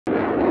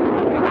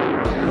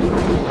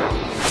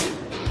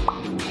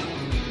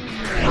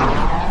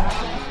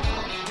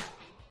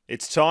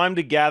It's time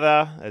to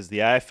gather as the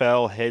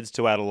AFL heads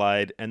to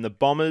Adelaide and the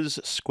Bombers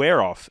square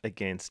off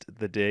against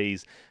the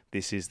D's.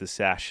 This is the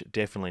Sash,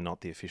 definitely not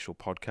the official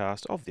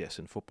podcast of the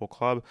Essendon Football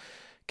Club,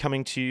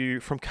 coming to you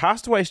from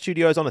Castaway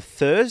Studios on a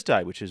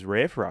Thursday, which is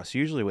rare for us.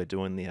 Usually we're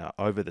doing the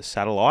over the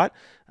satellite,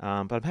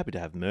 but I'm happy to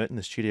have Mert in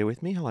the studio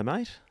with me. Hello,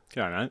 mate.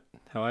 G'day, mate.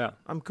 How are you?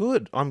 I'm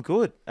good.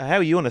 How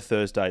are you on a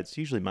Thursday? It's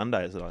usually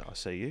Mondays that I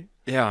see you.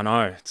 Yeah, I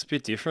know. It's a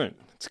bit different.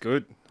 It's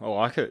good. I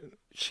like it.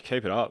 Should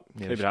keep it up.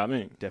 Yeah, keep it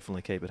happening.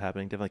 Definitely keep it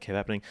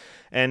happening.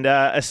 And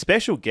a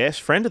special guest,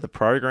 friend of the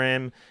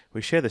program.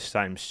 We share the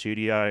same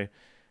studio.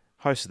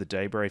 Host of the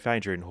DeeBrief,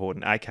 Adrian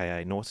Horton,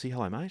 a.k.a. Naughtsie.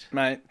 Hello, mate.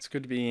 Mate, it's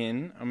good to be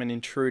in. I'm an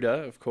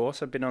intruder, of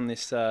course. I've been on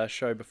this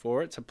show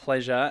before. It's a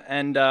pleasure.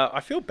 And I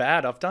feel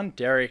bad. I've done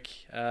Derek,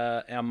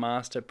 our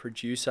master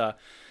producer,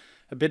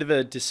 a bit of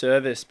a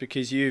disservice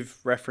because you've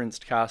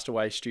referenced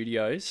Castaway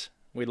Studios.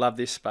 We love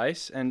this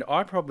space, and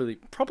I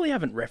probably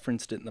haven't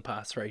referenced it in the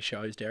past 3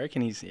 shows, Derek.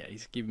 And he's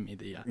given me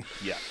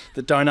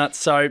the donuts.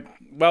 So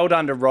well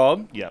done to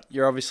Rob. Yeah,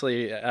 you're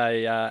obviously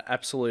a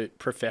absolute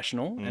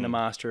professional and a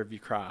master of your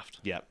craft.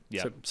 Yeah.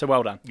 So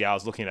well done. Yeah, I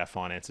was looking at our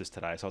finances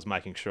today, so I was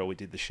making sure we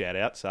did the shout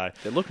out. So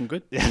they're looking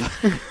good. Yeah.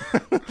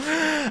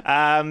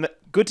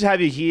 Good to have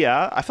you here.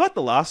 I feel like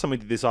the last time we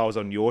did this, I was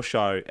on your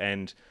show,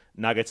 and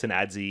Nuggets and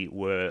Adsy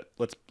were,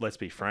 let's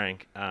be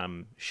frank,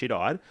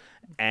 shit-eyed,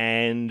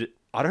 and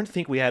I don't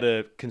think we had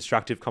a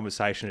constructive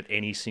conversation at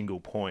any single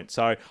point.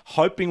 So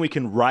hoping we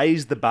can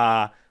raise the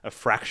bar a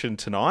fraction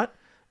tonight.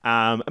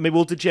 I mean,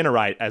 we'll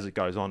degenerate as it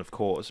goes on, of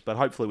course, but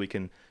hopefully we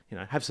can,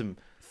 have some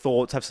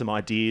thoughts, have some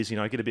ideas,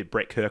 get a bit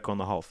Brett Kirk on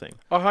the whole thing.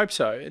 I hope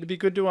so. It'd be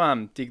good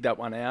to dig that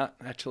one out,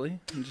 actually.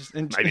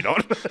 Maybe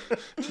not.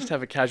 Just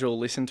have a casual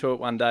listen to it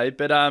one day.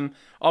 But I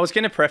was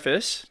going to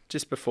preface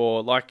just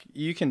before,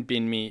 you can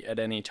bin me at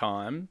any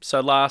time.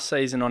 So last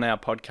season on our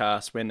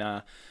podcast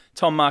when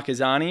Tom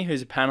Marquezani,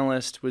 who's a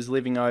panellist, was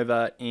living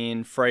over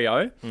in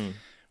Freo.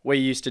 We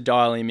used to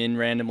dial him in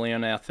randomly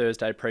on our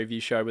Thursday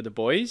preview show with the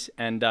boys.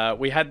 And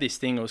we had this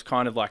thing, it was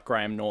kind of like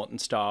Graham Norton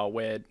style,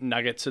 where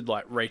Nuggets would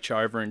reach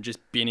over and just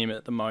bin him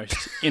at the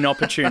most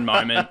inopportune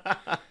moment.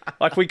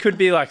 We could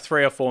be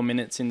 3 or 4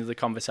 minutes into the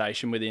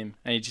conversation with him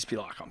and he'd just be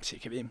like, I'm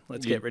sick of him.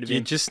 Let's get rid of him.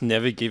 You just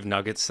never give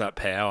Nuggets that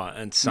power.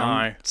 And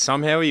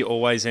somehow he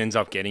always ends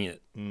up getting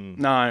it.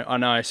 No, I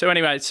know. So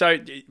anyway,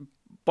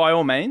 by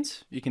all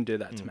means, you can do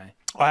that to me.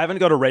 I haven't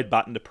got a red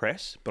button to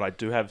press, but I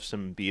do have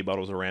some beer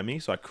bottles around me,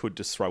 so I could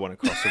just throw one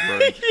across the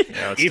room.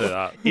 Yeah, let's do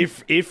that.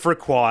 If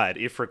required.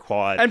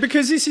 And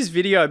because this is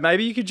video,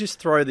 maybe you could just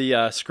throw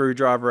the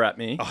screwdriver at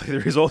me. Oh,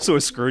 there is also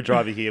a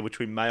screwdriver here, which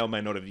we may or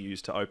may not have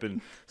used to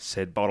open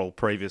said bottle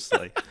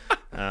previously.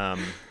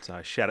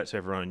 So shout out to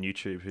everyone on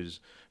YouTube who's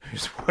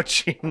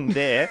watching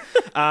there.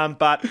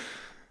 But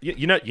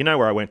you know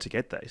where I went to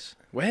get these?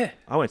 Where?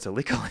 I went to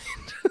Liquorland.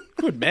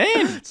 Good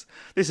man.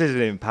 This isn't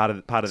even part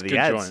of the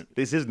ads. Joint.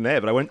 This isn't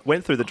there, but I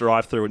went through the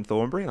drive-through in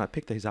Thornbury and I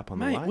picked these up on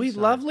the way. We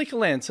love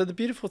Liquorland. So the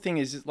beautiful thing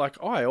is,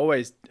 I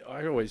always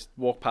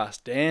walk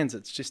past Dan's.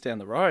 It's just down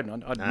the road,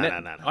 and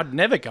I'd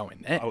never go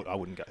in there. I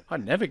wouldn't go.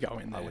 I'd never go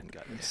in there. I wouldn't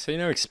go there. See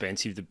how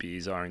expensive the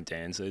beers are in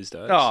Dan's these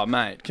days? Oh,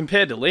 mate,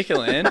 compared to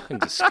Liquorland, Fucking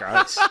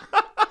disgrace.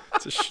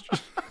 You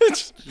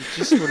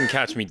just wouldn't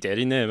catch me dead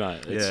in there,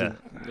 mate.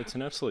 It's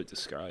an absolute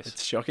disgrace.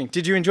 It's shocking.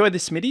 Did you enjoy the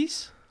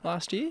Smitties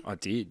last year? I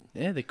did.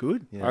 Yeah, they're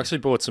good. I actually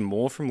bought some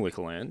more from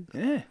Liquorland.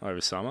 Yeah. Over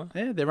summer.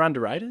 Yeah, they're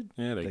underrated.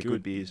 Yeah, they're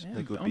good beers. Yeah,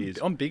 they're good beers.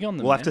 I'm big on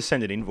them. We'll have to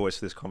send an invoice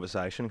for this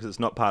conversation because it's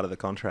not part of the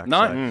contract.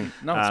 No, so,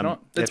 no, it's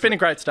not. It's been a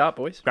great start,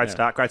 boys. Great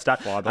start.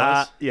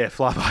 Flybys.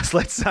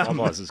 Flybys.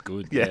 Flybys is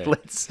good. Yeah,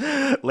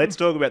 let's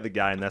talk about the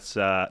game. That's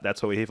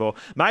what we're here for.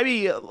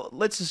 Maybe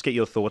let's just get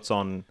your thoughts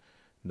on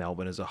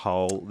Melbourne as a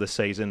whole this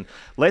season.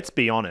 Let's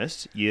be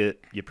honest, your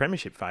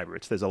premiership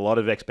favourites. There's a lot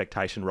of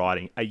expectation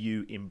riding. Are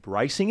you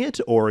embracing it,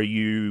 or are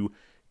you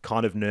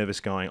kind of nervous,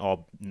 going,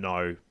 "Oh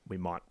no, we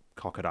might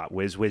cock it up"?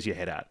 Where's your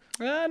head at?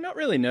 Not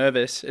really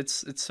nervous.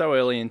 It's so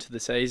early into the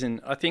season.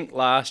 I think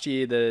last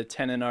year the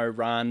 10-0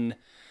 run,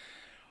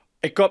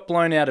 it got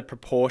blown out of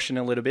proportion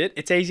a little bit.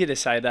 It's easy to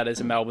say that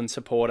as a Melbourne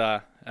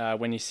supporter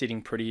when you're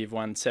sitting pretty, you've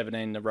won 17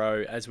 in a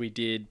row, as we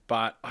did.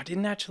 But I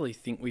didn't actually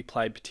think we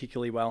played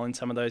particularly well in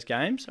some of those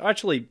games. I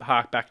actually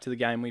hark back to the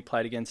game we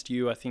played against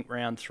you, I think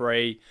round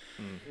 3.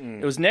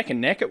 It was neck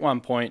and neck at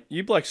one point.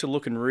 You blokes were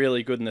looking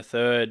really good in the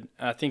third.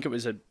 I think it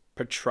was a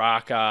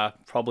Petrarca,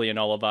 probably an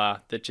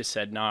Oliver, that just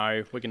said,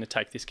 no, we're going to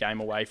take this game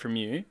away from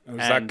you. It was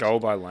that goal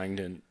by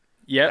Langdon.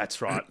 Yep.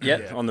 That's right.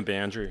 Yep. On the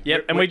boundary.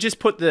 Yep. And we just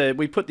put the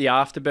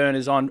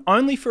afterburners on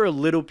only for a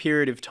little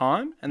period of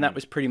time, and that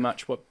was pretty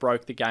much what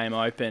broke the game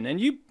open.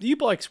 And you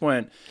blokes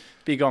weren't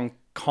big on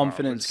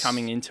confidence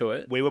coming into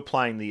it. We were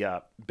playing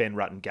the Ben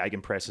Rutten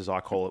Gegenpress, as I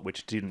call it,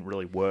 which didn't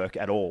really work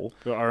at all.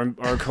 But I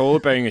recall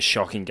it being a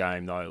shocking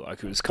game, though.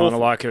 It was kind of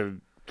like a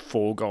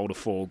 4-goal to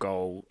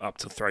 4-goal up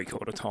to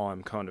 3/4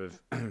 time kind of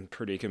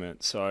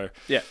predicament. So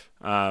yeah.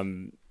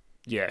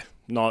 Yeah,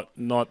 not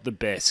the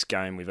best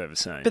game we've ever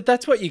seen. But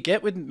that's what you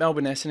get with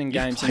Melbourne Essendon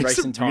games in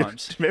recent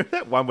times. Remember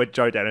that one where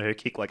Joe Danaher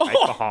kicked like 8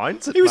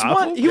 behinds? At He was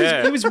Marvel? one. He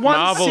was 1-6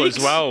 Marvel as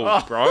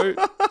well, bro.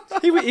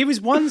 He was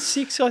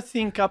 1-6, I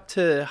think, up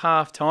to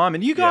half time,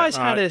 and you guys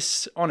had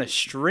us on a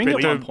string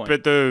at one point.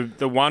 But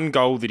the one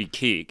goal that he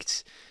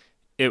kicked,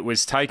 it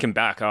was taken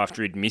back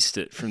after he'd missed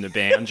it from the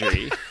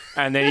boundary,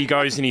 and then he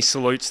goes and he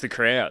salutes the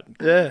crowd.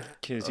 Yeah,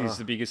 because he's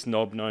the biggest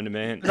knob known to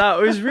man.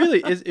 No, it was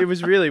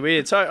really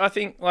weird. So I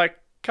think like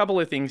a couple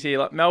of things here,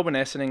 like Melbourne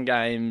Essendon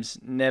games,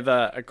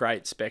 never a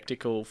great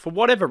spectacle for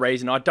whatever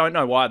reason. I don't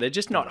know why. They're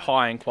just not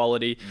high in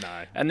quality.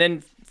 No. And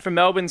then for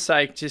Melbourne's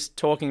sake, just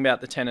talking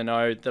about the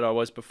 10-0 that I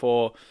was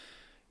before,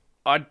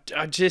 I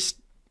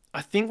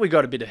think we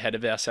got a bit ahead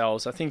of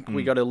ourselves. I think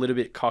we got a little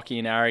bit cocky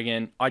and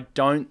arrogant. I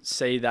don't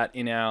see that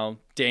in our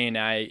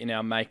DNA, in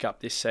our makeup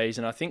this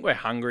season. I think we're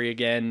hungry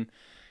again.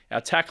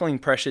 Our tackling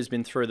pressure's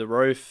been through the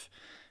roof.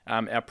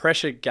 Our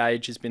pressure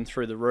gauge has been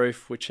through the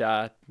roof, which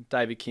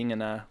David King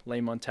and Lee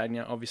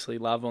Montagna obviously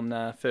love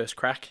on first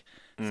crack.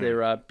 It's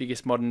their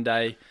biggest modern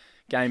day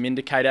game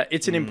indicator.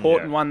 It's an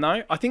important one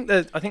though. I think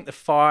the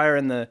fire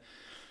and the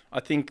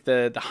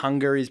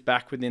hunger is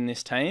back within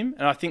this team,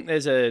 and I think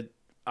there's a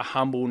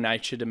humble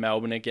nature to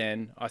Melbourne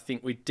again. I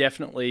think we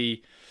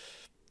definitely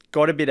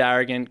got a bit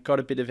arrogant, got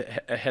a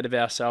bit ahead of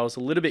ourselves, a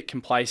little bit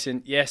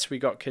complacent. Yes, we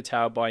got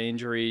curtailed by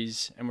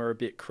injuries and we're a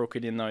bit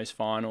crooked in those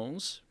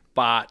finals,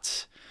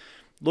 but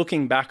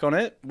looking back on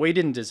it, we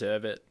didn't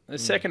deserve it. The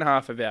second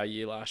half of our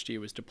year last year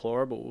was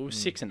deplorable. We were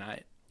 6 and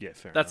 8. Yeah,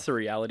 fair That's enough. the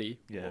reality.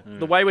 Yeah.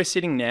 The way we're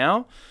sitting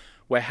now,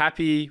 we're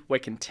happy, we're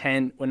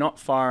content, we're not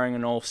firing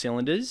on all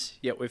cylinders,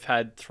 yet we've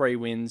had 3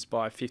 wins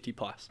by 50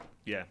 plus.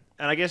 Yeah.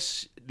 And I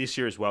guess this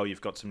year as well,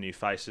 you've got some new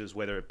faces,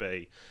 whether it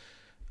be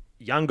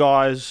young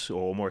guys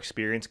or more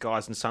experienced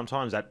guys, and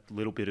sometimes that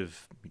little bit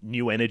of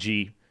new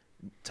energy,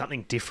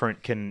 something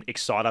different can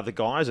excite other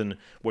guys, and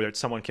whether it's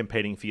someone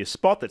competing for your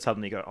spot that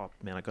suddenly go, oh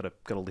man, I got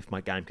to lift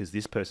my game because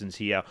this person's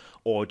here,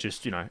 or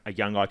just, you know, a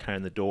young guy coming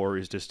in the door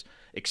who's just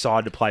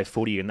excited to play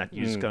footy and that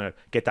you're just going to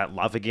get that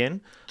love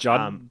again.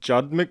 Judd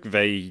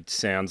McVie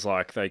sounds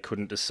like they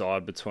couldn't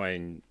decide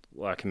between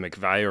like a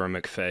McVeigh or a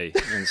McPhee,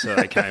 and so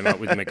they came up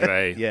with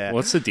McVeigh. Yeah.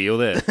 What's the deal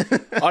there?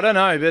 I don't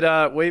know,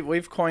 but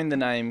we've coined the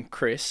name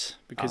Chris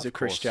because of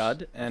Chris course.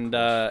 Judd, and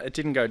it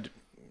didn't go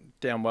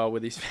down well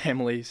with his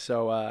family.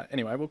 So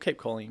anyway, we'll keep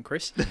calling him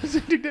Chris.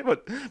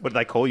 what did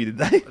they call you, did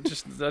they?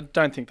 I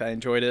don't think they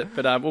enjoyed it,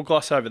 but we'll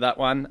gloss over that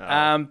one.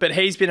 But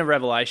he's been a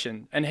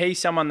revelation, and he's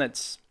someone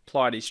that's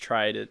plied his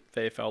trade at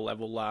VFL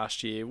level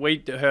last year.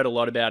 We heard a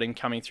lot about him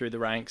coming through the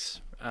ranks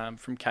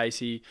from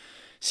Casey.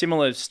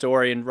 Similar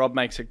story, and Rob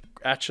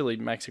actually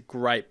makes a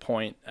great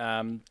point.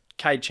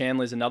 Cade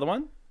Chandler's another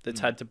one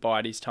that's had to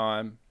bide his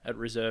time at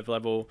reserve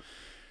level.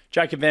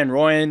 Jacob Van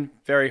Rooyen,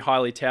 very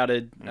highly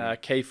touted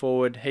key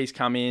forward. He's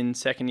come in,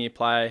 second-year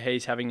player.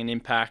 He's having an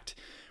impact.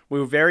 We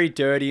were very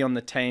dirty on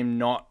the team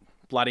not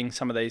blooding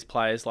some of these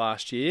players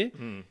last year.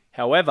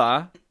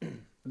 However,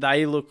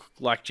 they look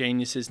like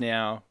geniuses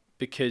now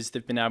because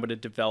they've been able to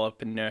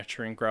develop and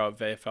nurture and grow at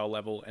VFL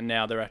level, and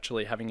now they're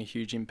actually having a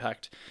huge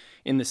impact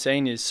in the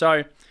seniors.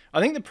 So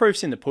I think the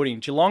proof's in the pudding.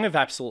 Geelong have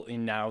absolutely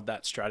nailed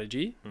that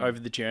strategy over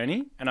the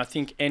journey, and I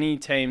think any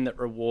team that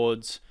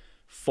rewards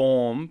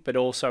form but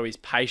also is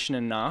patient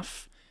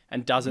enough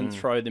and doesn't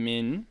throw them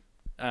in,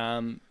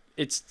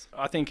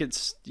 I think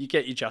you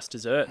get your just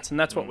desserts, and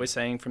that's what we're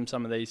seeing from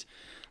some of these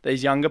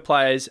younger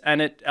players,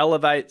 and it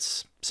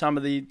elevates some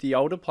of the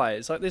older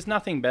players. Like, there's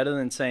nothing better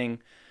than seeing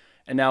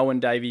an Alwyn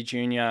Davey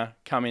Jr.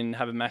 come in and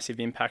have a massive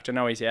impact. I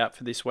know he's out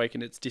for this week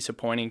and it's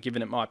disappointing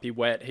given it might be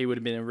wet. He would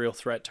have been a real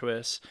threat to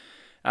us.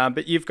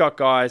 But you've got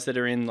guys that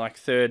are in like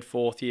 3rd,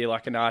 4th year,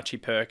 like an Archie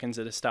Perkins,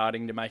 that are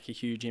starting to make a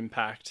huge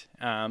impact.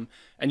 And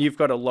you've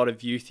got a lot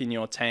of youth in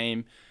your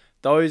team.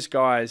 Those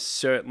guys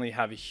certainly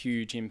have a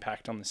huge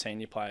impact on the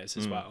senior players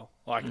as well.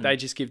 Like, they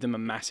just give them a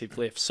massive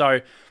lift. So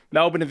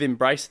Melbourne have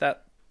embraced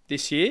that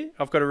this year.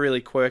 I've got a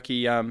really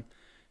quirky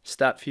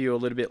stat for you a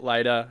little bit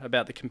later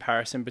about the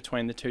comparison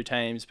between the two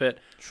teams, but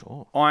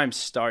Sure. I'm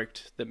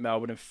stoked that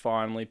Melbourne have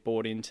finally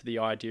bought into the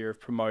idea of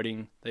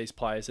promoting these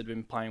players that have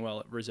been playing well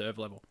at reserve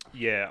level.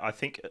 Yeah, I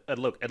think,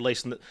 look, at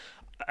least in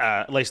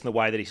the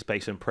way that he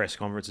speaks in press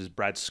conferences,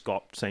 Brad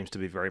Scott seems to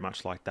be very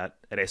much like that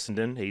at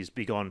Essendon. He's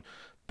big on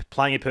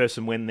playing a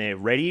person when they're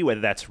ready,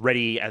 whether that's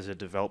ready as a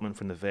development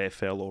from the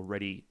VFL or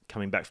ready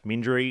coming back from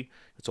injury.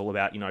 It's all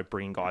about,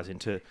 bringing guys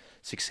into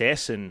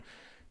success, and,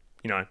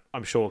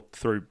 I'm sure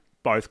through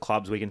both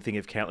clubs, we can think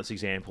of countless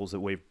examples that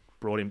we've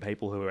brought in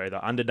people who are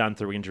either underdone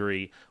through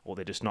injury or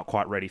they're just not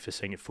quite ready for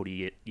senior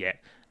footy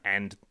yet.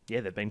 And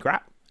yeah, they've been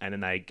crap. And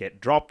then they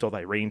get dropped or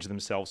they re-injure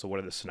themselves or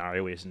whatever the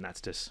scenario is. And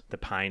that's just the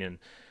pain. And,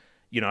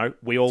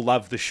 we all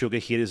love the sugar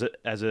hit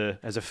as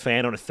a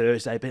fan on a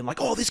Thursday, being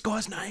like, oh, this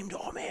guy's named.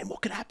 Oh, man,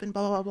 what could happen?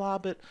 Blah, blah, blah.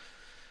 But,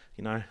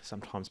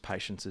 sometimes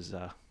patience is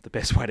the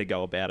best way to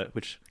go about it,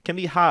 which can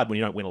be hard when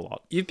you don't win a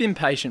lot. You've been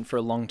patient for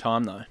a long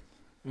time, though.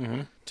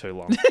 Mm-hmm. Too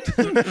long.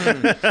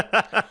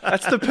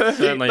 That's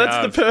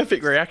the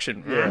perfect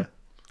reaction. Yeah.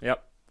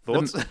 Yep.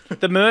 Thoughts?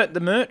 The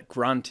Mert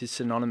grunt is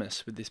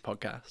synonymous with this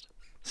podcast.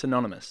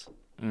 Synonymous,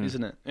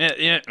 isn't it?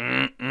 Yeah.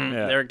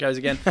 There it goes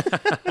again.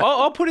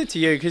 I'll put it to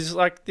you because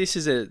like this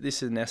is an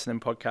Essendon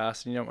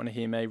podcast, and you don't want to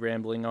hear me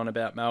rambling on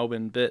about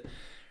Melbourne. But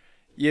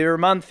you're a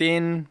month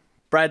in.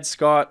 Brad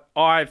Scott,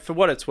 for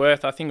what it's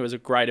worth, I think it was a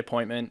great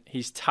appointment.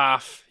 He's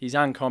tough. He's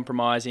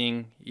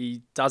uncompromising.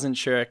 He doesn't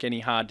shirk any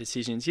hard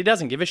decisions. He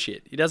doesn't give a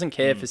shit. He doesn't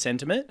care for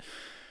sentiment.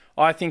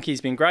 I think he's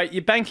been great.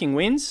 You're banking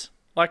wins.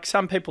 Like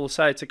some people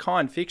say, it's a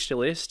kind fixture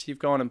list. You've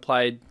gone and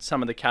played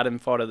some of the cat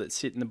and fodder that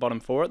sit in the bottom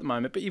four at the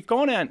moment, but you've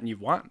gone out and you've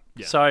won.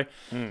 Yeah. So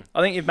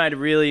I think you've made a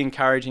really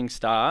encouraging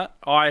start.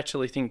 I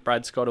actually think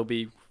Brad Scott will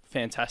be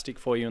fantastic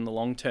for you in the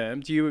long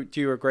term. Do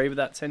you agree with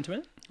that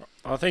sentiment?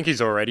 I think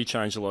he's already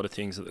changed a lot of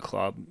things at the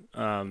club.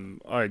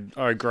 I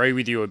agree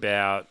with you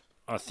about,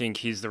 I think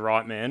he's the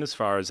right man as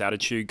far as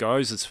attitude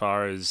goes, as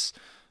far as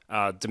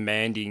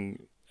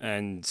demanding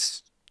and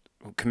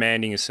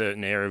commanding a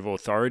certain area of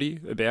authority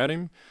about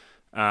him.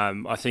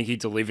 I think he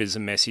delivers a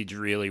message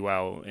really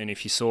well. And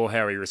if you saw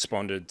how he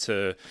responded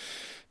to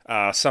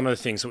some of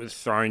the things that were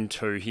thrown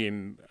to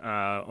him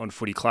on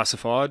Footy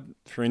Classified,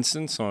 for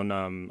instance, on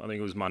I think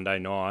it was Monday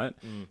night,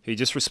 he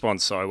just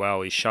responds so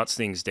well. He shuts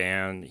things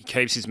down. He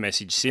keeps his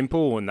message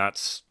simple, and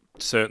that's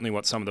certainly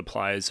what some of the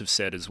players have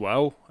said as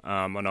well.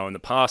 I know in the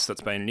past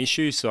that's been an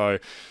issue. So,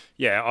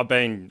 yeah, I've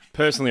been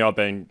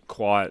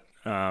quite,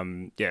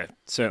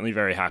 certainly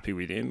very happy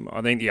with him.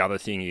 I think the other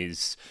thing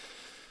is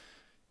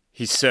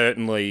he's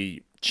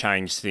certainly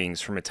changed things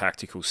from a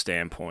tactical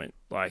standpoint.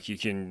 Like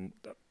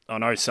I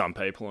know some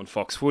people on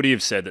Fox Footy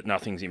have said that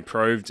nothing's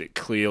improved. It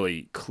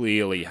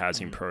clearly has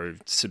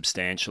improved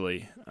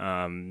substantially.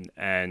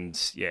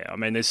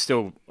 There's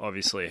still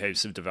obviously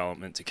heaps of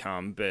development to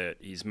come, but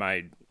he's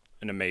made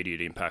an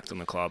immediate impact on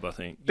the club, I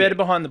think. Better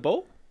behind the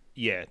ball?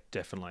 Yeah,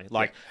 definitely.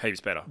 Like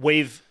heaps better.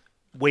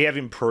 We have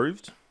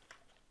improved.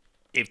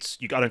 I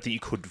don't think you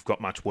could have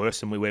got much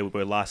worse than where we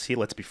were last year,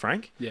 let's be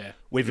frank. Yeah.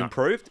 We've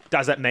improved.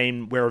 Does that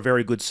mean we're a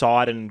very good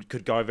side and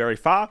could go very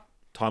far?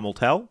 Time will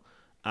tell.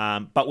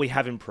 But we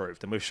have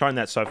improved, and we've shown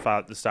that so far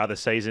at the start of the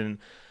season.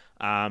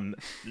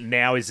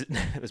 Now as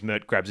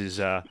Mert grabs his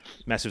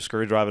massive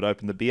screwdriver to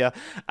open the beer.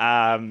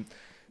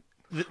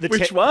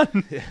 Which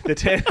one?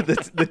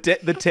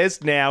 The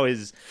test now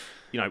is,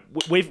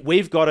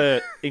 we've got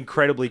an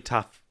incredibly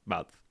tough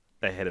month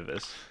ahead of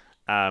us.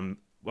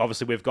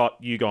 Obviously, we've got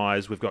you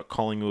guys, we've got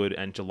Collingwood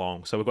and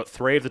Geelong, so we've got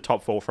 3 of the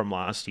top 4 from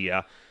last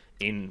year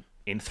in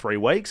 3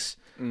 weeks.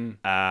 And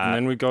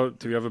then we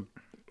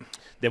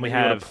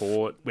have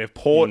Port. We have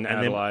Port and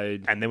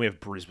Adelaide, and then we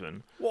have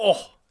Brisbane. Whoa!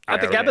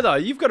 At the Gabba though,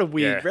 you've got a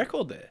weird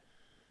record there.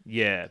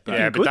 Yeah,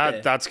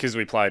 but that's because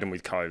we played them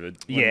with COVID.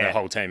 When the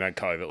whole team had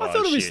COVID. I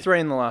thought it was 3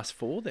 in the last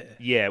 4 there.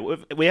 Yeah,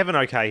 we have an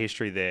okay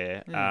history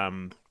there.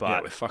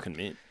 But we're fucking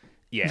mint.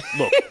 Yeah,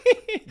 look,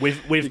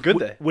 we've good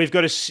there. We've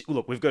got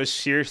a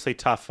seriously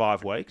tough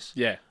 5 weeks.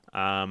 Yeah.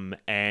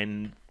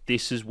 And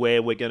this is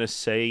where we're going to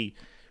see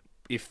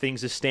if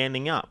things are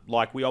standing up.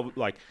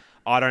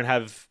 I don't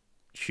have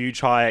huge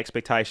high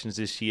expectations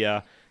this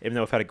year. Even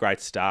though we've had a great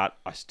start,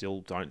 I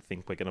still don't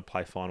think we're going to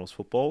play finals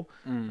football.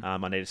 I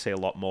need to see a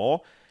lot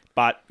more.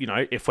 But,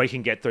 if we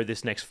can get through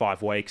this next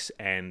 5 weeks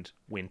and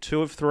win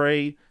 2 of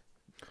 3,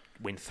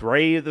 win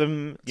 3 of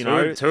them, 2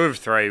 of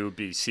 3 would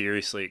be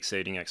seriously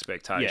exceeding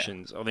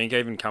expectations. I think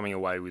even coming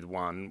away with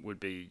 1 would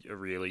be a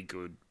really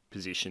good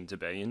position to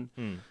be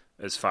in.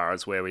 As far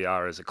as where we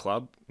are as a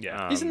club.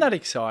 Yeah. Isn't that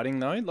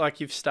exciting though?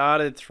 Like you've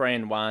started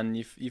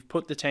 3-1, you've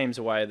put the teams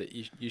away that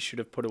you should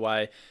have put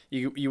away.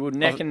 You were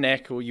neck and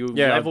neck, or you were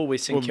level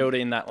with St Kilda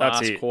in that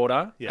last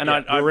quarter. Yeah.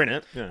 And we're in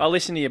it. Yeah. I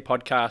listened to your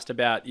podcast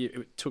about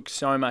it took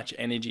so much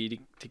energy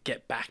to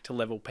get back to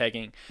level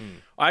pegging.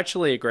 I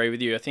actually agree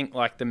with you. I think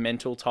like the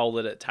mental toll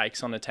that it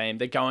takes on a team,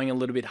 they're going a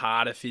little bit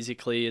harder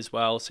physically as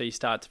well, so you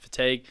start to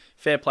fatigue.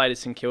 Fair play to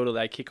St Kilda,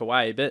 they kick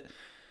away, but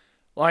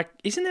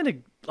isn't that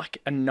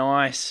a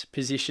nice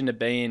position to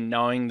be in,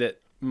 knowing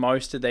that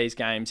most of these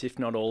games, if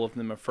not all of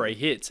them, are free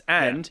hits,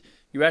 and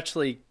you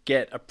actually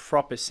get a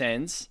proper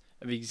sense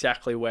of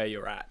exactly where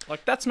you're at.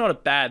 That's not a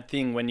bad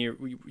thing when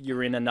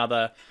you're in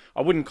another.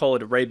 I wouldn't call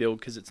it a rebuild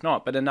because it's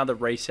not, but another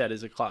reset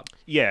as a club.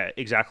 Yeah,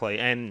 exactly.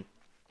 And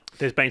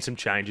there's been some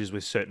changes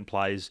with certain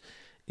players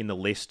in the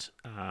list,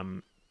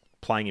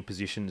 playing in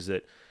positions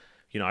that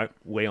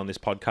we on this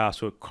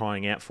podcast were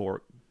crying out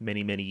for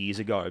many, many years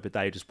ago, but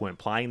they just weren't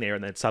playing there.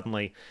 And then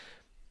suddenly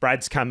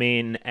Brad's come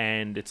in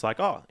and it's like,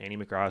 Andy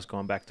McGrath's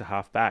gone back to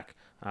half back.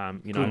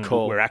 Good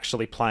call. We're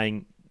actually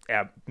playing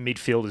our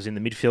midfielders in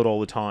the midfield all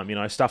the time,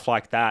 stuff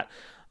like that.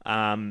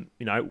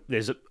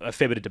 There's a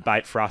fair bit of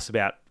debate for us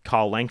about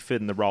Kyle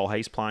Langford and the role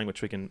he's playing,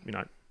 which we can,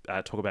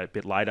 talk about a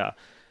bit later.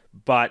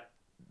 But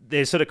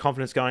there's sort of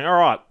confidence going, all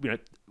right,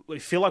 we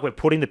feel like we're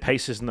putting the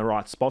pieces in the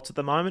right spots at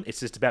the moment. It's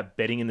just about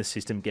betting in the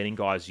system, getting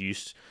guys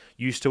used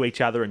to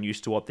each other and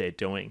used to what they're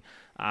doing.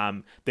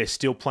 There's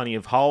still plenty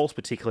of holes,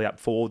 particularly up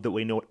forward, that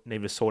we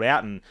need to sort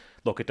out. And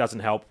look, it doesn't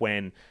help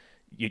when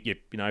you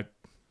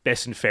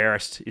best and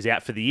fairest is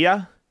out for the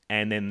year,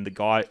 and then the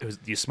guy who's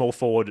your small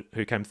forward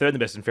who came third in the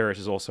best and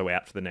fairest is also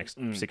out for the next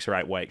 6 or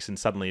 8 weeks, and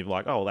suddenly you're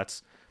like, oh,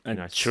 that's And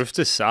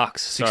Schufter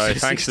sucks. So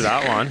thanks for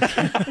that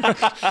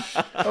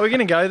one. Are we going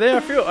to go there?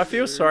 I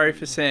feel sorry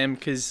for Sam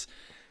because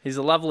he's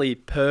a lovely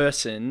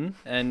person,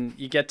 and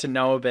you get to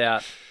know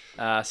about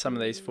some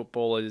of these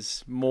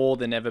footballers more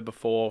than ever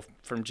before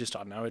from just, I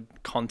don't know, a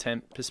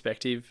content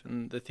perspective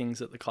and the things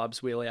that the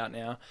clubs wheel out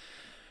now.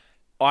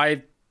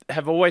 I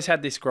have always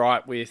had this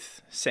gripe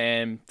with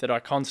Sam that I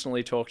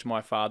constantly talk to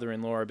my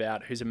father-in-law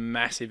about, who's a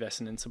massive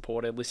Essendon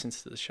supporter,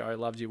 listens to the show,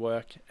 loves your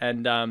work.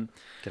 And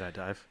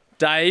G'day,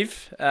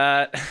 Dave.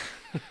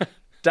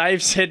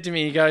 Dave said to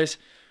me, he goes,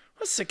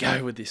 what's the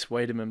go with this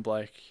Wiedemann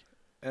bloke?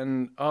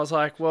 And I was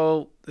like,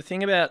 well, the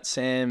thing about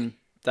Sam,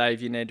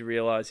 Dave, you need to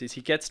realise is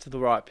he gets to the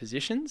right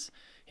positions.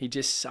 He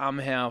just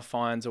somehow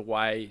finds a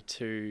way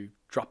to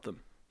drop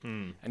them.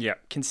 And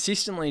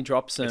consistently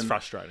drops them. It's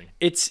frustrating.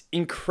 It's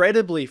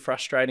incredibly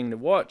frustrating to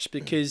watch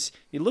because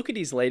you look at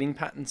his leading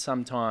patterns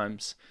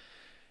sometimes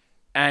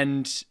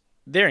and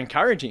they're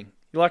encouraging.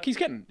 Like he's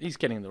getting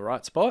in the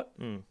right spot.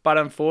 But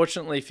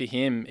unfortunately for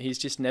him, he's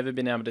just never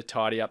been able to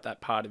tidy up that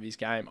part of his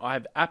game. I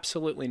have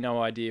absolutely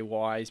no idea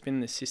why. He's been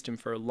in this system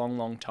for a long,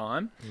 long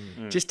time.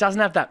 Just doesn't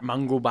have that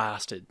mongrel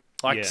bastard.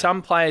 Like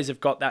some players have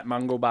got that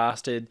mongrel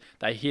bastard.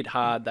 They hit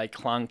hard, they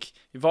clunk.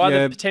 You've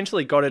either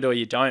potentially got it or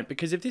you don't.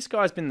 Because if this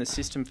guy's been in the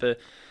system for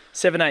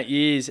 7-8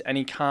 years and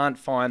he can't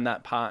find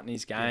that part in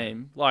his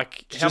game, how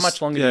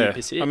much longer do you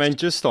persist? I mean,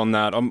 just on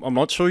that, I'm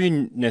not sure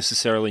you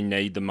necessarily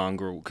need the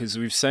mongrel because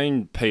we've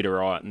seen Peter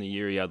Wright in the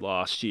year he had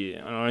last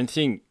year. And I don't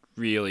think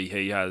really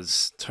he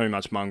has too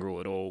much mongrel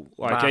at all.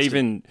 Like Bastard.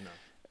 even...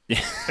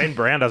 Ben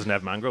Brown doesn't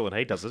have mongrel and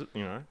he does it,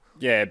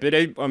 Yeah, but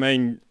I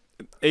mean...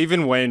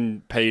 Even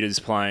when Peter's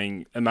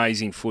playing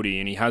amazing footy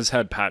and he has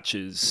had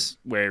patches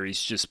where he's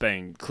just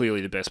been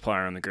clearly the best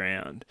player on the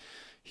ground,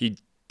 he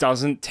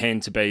doesn't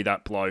tend to be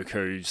that bloke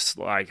who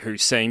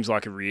seems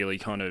like a really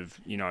kind of,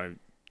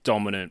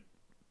 dominant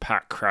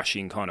pack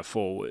crashing kind of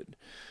forward.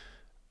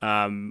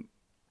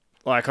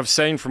 Like I've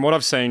seen from what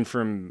I've seen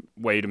from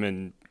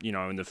Wiedemann,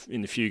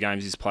 in the few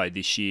games he's played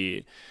this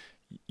year,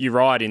 you're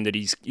right in that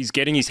he's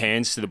getting his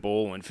hands to the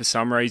ball, and for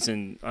some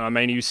reason, I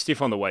mean, he was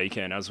stiff on the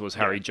weekend, as was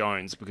Harry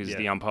Jones, because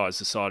the umpires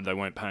decided they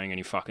weren't paying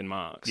any fucking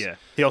marks. Yeah,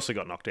 he also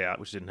got knocked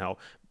out, which didn't help.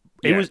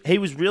 He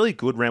was really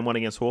good round one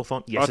against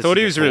Hawthorn. I thought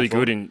he was really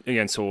good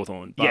against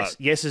Hawthorn.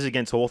 Yes, is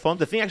against Hawthorn.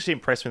 The thing that actually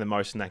impressed me the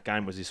most in that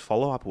game was his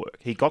follow-up work.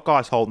 He got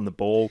guys holding the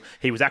ball.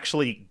 He was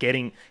actually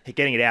getting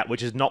it out,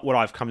 which is not what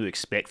I've come to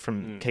expect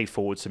from key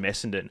forwards from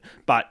Essendon.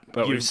 But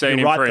we've seen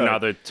him for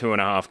another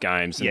 2.5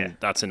 games, and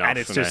that's enough. And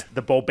it's just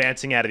the ball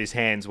bouncing out of his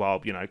hands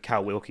while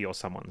Carl Wilkie or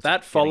someone's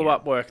that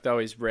follow-up work though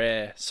is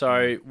rare.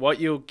 So what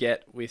you'll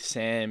get with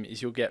Sam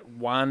is you'll get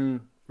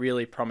one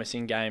really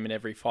promising game in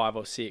every 5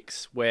 or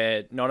 6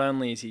 where not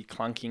only is he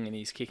clunking and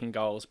he's kicking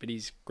goals, but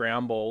his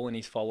ground ball and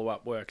his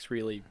follow-up work's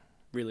really,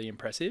 really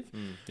impressive.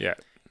 Yeah.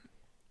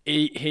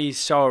 He's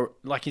so,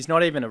 he's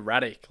not even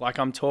erratic.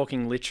 I'm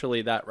talking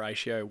literally that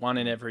ratio, 1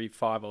 in every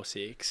 5 or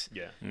 6.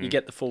 Yeah. You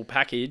get the full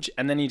package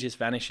and then he just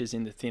vanishes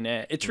into thin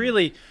air. It's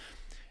really...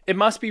 It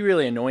must be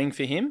really annoying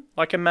for him.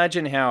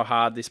 Imagine how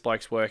hard this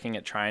bloke's working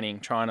at training,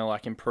 trying to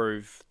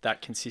improve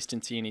that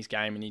consistency in his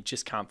game, and he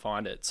just can't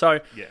find it. So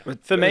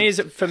for me as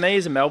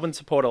a Melbourne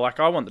supporter,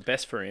 I want the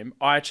best for him.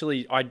 I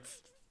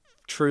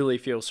truly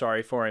feel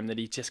sorry for him that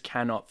he just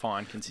cannot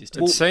find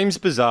consistency. It seems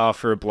bizarre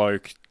for a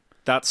bloke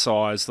that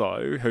size,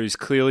 though, who's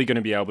clearly going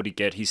to be able to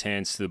get his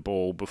hands to the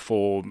ball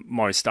before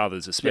most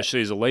others,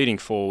 especially as a leading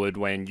forward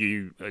when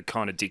you are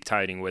kind of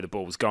dictating where the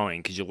ball's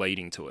going because you're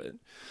leading to it.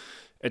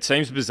 It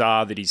seems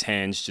bizarre that his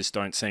hands just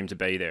don't seem to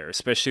be there,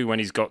 especially when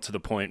he's got to the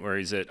point where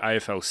he's at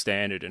AFL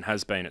standard and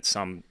has been at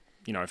some,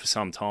 for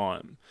some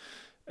time.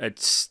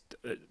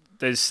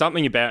 There's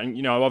something about,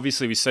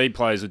 obviously we see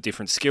players with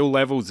different skill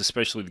levels,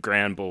 especially the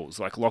ground balls,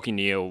 like Lachie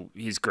Neale,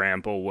 his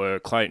ground ball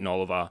work, Clayton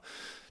Oliver,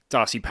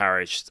 Darcy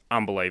Parish,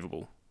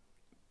 unbelievable.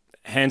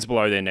 Hands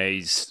below their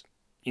knees,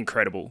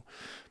 incredible.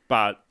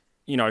 But,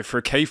 for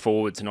a key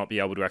forward to not be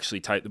able to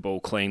actually take the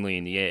ball cleanly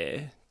in the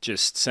air,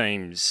 just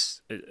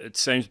seems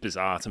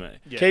bizarre to me.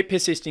 Yeah. Keep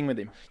persisting with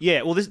him.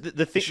 Yeah, well,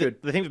 the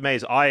thing for me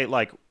is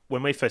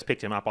when we first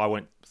picked him up, I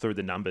went through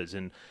the numbers,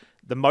 and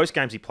the most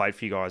games he played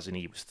for you guys, and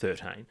he was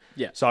 13.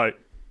 Yeah. So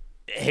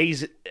he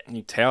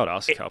tailed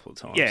us a couple of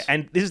times. Yeah,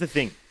 and this is the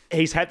thing.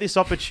 He's had this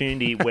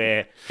opportunity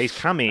where he's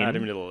come in. Add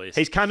him to the list.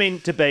 He's come in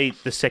to be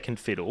the second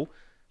fiddle.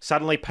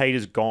 Suddenly,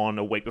 Peter's gone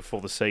a week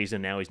before the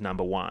season. Now he's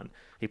number 1.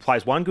 He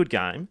plays one good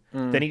game,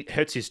 then he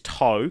hurts his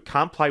toe,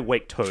 can't play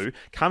week 2,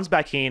 comes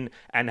back in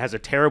and has a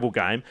terrible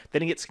game,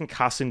 then he gets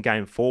concussed in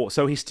game 4.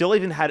 So he still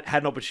even had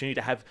an opportunity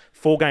to have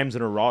 4 games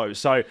in a row.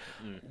 So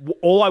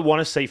all I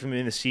want to see from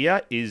him this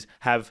year is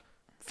have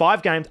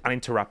 5 games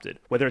uninterrupted,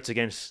 whether it's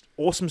against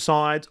awesome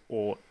sides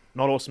or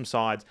not awesome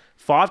sides,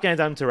 5 games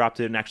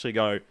uninterrupted and actually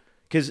go,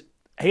 because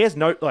he has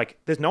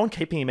there's no one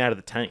keeping him out of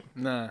the team.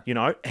 No.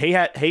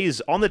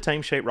 He's on the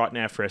team sheet right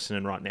now for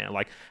Essendon right now.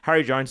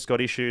 Harry Jones has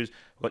got issues.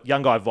 We've got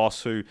young guy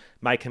Voss who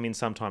may come in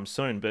sometime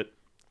soon, but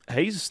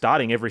he's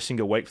starting every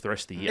single week for the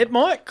rest of the year. It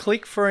might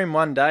click for him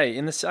one day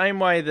in the same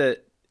way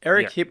that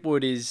Eric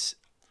Hipwood is.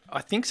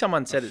 I think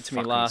someone said it to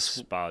me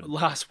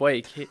last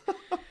week.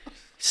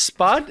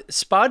 Spud,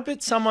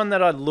 but someone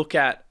that I look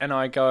at and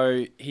I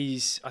go,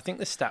 I think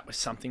the stat was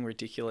something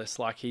ridiculous.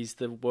 Like he's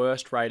the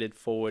worst rated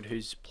forward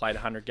who's played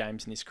 100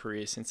 games in his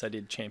career since they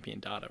did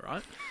champion data,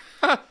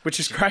 right? Which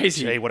is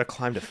crazy. Gee, what a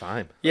claim to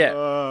fame.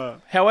 Yeah.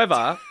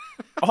 However,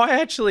 I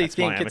actually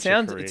think it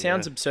sounds career,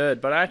 absurd,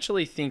 but I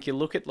actually think you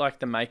look at like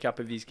the makeup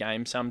of his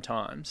game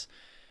sometimes,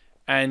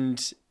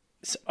 and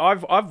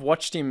I've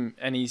watched him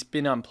and he's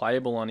been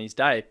unplayable on his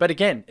day. But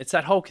again, it's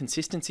that whole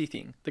consistency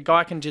thing. The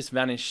guy can just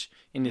vanish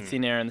into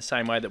thin air in the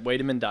same way that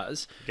Wiedemann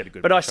does.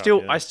 But I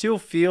still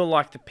feel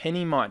like the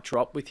penny might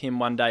drop with him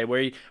one day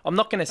where I'm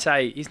not going to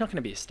say he's not going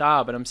to be a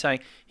star, but I'm saying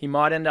he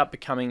might end up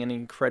becoming an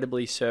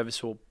incredibly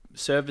serviceable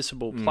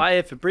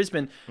player for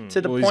Brisbane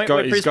to the point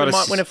where Brisbane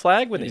might win a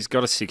flag with him. He's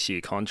got a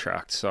 6-year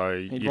contract, so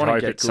you'd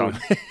hope it's some.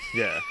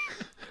 Yeah.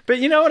 But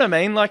you know what I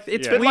mean? Like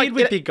it's weird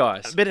with big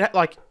guys. But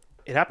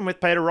it happened with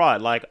Peter Wright.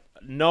 Like,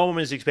 no one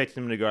was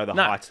expecting him to go the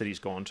heights that he's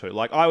gone to.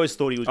 Like, I always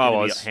thought he was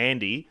going to be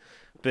handy,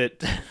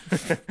 but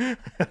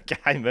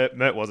okay,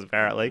 Mert was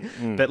apparently.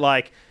 But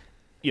like,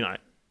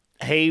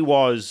 he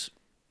was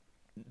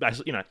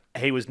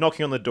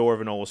knocking on the door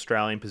of an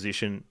All-Australian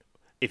position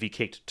if he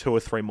kicked 2 or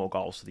 3 more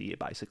goals for the year,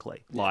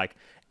 basically. Yeah. Like,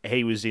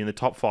 he was in the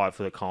top 5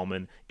 for the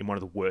Coleman in one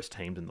of the worst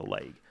teams in the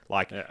league.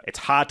 Like, it's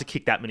hard to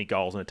kick that many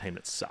goals in a team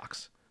that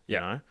sucks.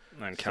 Yeah,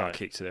 and can't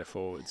kick to their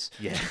forwards.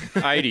 Yeah.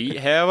 80,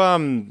 how...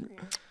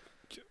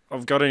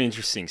 I've got an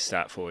interesting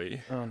stat for you.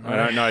 Oh, no. I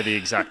don't know the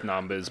exact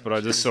numbers, but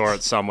I just saw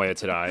it somewhere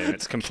today, and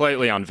it's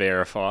completely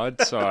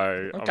unverified,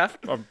 so okay.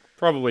 I've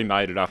probably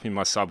made it up in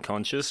my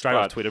subconscious. Straight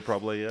off Twitter,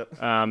 probably, yep.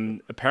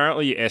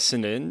 Apparently,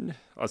 Essendon...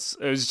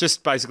 It was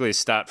just basically a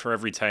stat for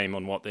every team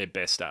on what they're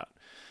best at.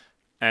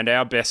 And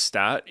our best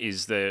stat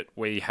is that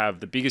we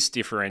have the biggest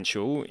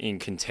differential in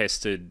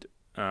contested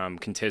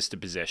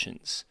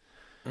possessions.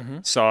 Mm-hmm.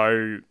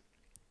 So,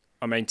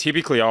 I mean,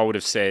 typically I would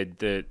have said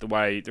that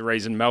the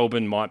reason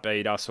Melbourne might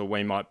beat us or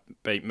we might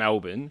beat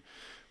Melbourne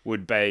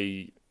would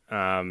be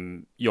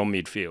your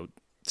midfield.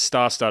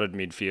 Star-studded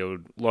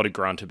midfield, a lot of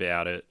grunt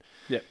about it.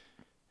 Yep.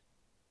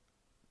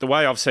 The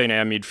way I've seen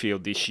our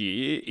midfield this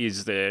year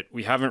is that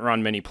we haven't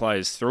run many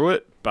players through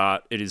it,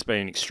 but it has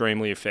been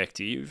extremely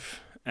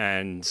effective.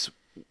 And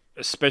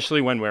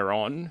especially when we're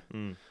on,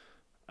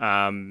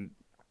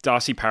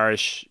 Darcy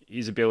Parish,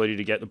 his ability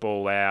to get the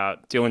ball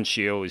out. Dylan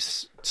Shield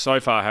is so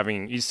far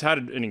he's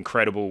had an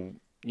incredible,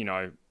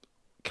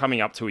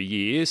 coming up to a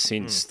year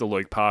since the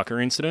Luke Parker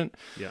incident.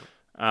 Yeah.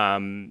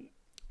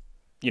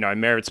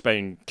 Merritt's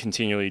been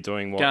continually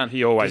doing what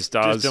he always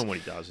does. Just doing what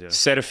he does, yeah.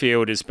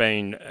 Setterfield has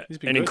been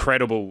an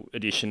incredible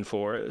addition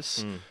for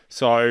us.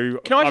 So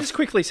can I just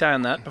quickly say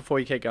on that before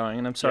you keep going,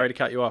 and I'm sorry to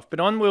cut you off, but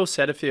on Will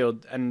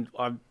Setterfield, and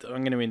I'm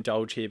going to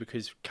indulge here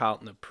because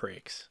Carlton are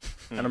pricks,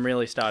 and I'm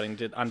really starting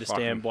to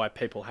understand why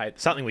people hate them.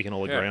 Something we can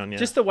all agree on, yeah.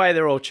 Just the way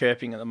they're all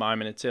chirping at the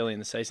moment, it's early in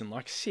the season.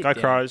 Like, sit down.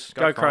 Crows.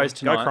 Go Crows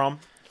tonight. Go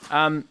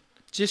Crom.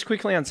 Just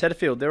quickly on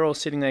Setterfield, they're all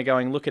sitting there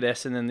going, look at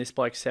Essendon, this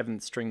bloke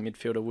 7th string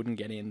midfielder wouldn't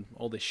get in,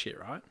 all this shit,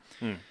 right?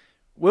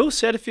 Will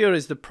Setterfield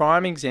is the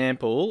prime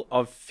example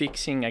of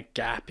fixing a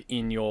gap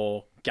in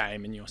your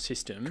game and your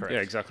system. Correct. Yeah,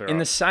 exactly right. In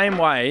the same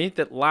way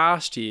that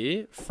last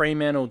year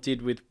Fremantle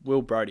did with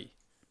Will Brodie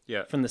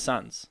from the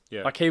Suns.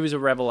 Yeah. Like, he was a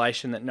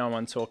revelation that no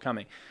one saw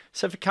coming.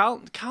 So for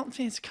Carlton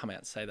fans to come out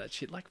and say that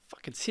shit, like,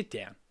 fucking sit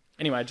down.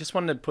 Anyway, I just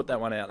wanted to put that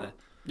one out there.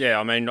 Yeah,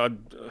 I mean,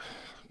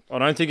 I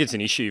don't think it's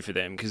an issue for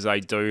them because they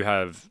do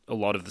have a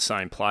lot of the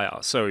same player.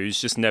 So he's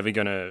just never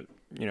going to,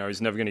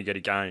 he's never going to get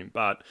a game.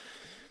 But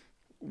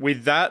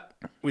with our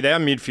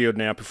midfield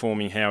now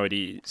performing how it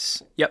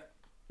is,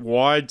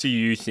 why do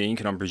you think,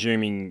 and I'm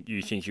presuming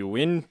you think you'll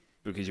win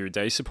because you're a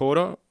D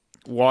supporter,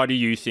 why do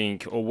you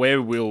think, or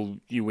where will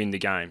you win the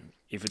game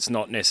if it's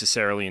not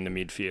necessarily in the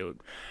midfield?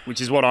 Which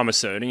is what I'm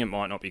asserting. It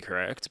might not be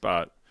correct,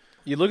 but...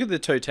 You look at the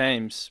two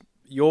teams,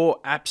 you're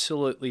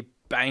absolutely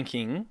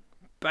banking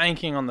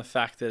on the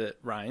fact that it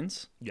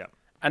rains. Yeah.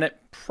 And it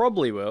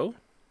probably will.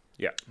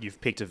 Yeah.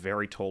 You've picked a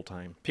very tall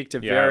team.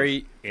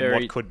 In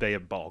what could be a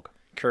bog.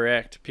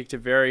 Correct. Picked a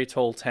very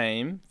tall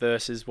team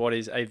versus what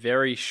is a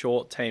very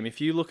short team.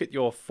 If you look at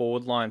your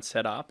forward line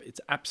setup,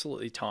 it's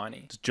absolutely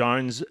tiny. It's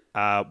Jones,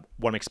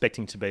 one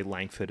expecting to be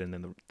Langford, and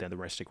then the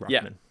rest of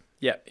Ruckman.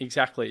 Yeah,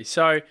 exactly.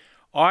 So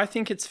I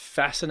think it's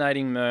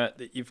fascinating, Mert,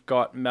 that you've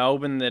got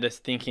Melbourne that is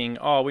thinking,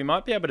 we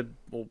might be able to...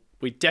 Well,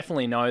 we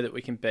definitely know that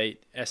we can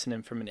beat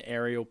Essendon from an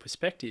aerial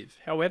perspective.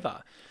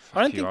 However,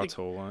 I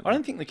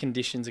don't think the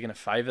conditions are going to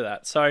favour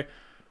that. So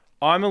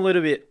I'm a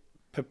little bit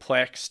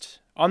perplexed.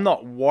 I'm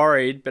not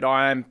worried, but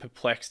I am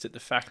perplexed at the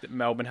fact that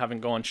Melbourne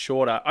haven't gone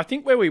shorter. I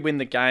think where we win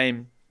the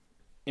game,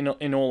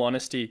 in all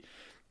honesty,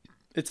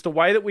 it's the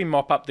way that we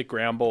mop up the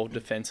ground ball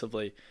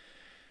defensively.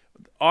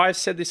 I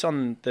said this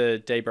on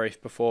the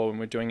DeeBrief before when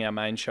we're doing our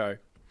main show.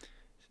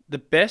 The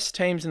best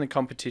teams in the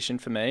competition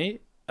for me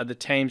are the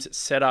teams that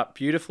set up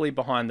beautifully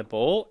behind the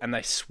ball and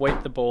they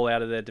sweep the ball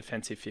out of their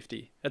defensive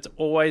 50. That's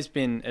always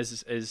been,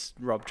 as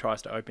Rob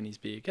tries to open his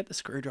beer, get the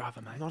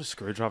screwdriver, mate. I'm not a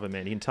screwdriver,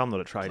 man. You can tell I'm not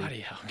a tradie.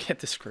 Bloody hell, get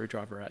the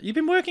screwdriver out. You've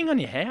been working on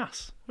your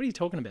house. What are you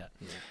talking about?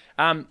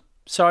 Yeah.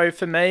 So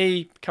for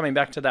me, coming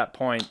back to that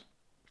point,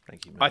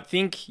 thank you, mate. I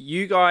think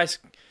you guys,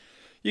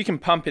 you can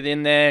pump it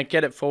in there,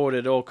 get it forward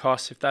at all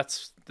costs if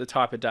that's the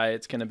type of day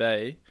it's going to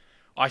be.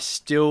 I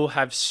still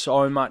have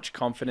so much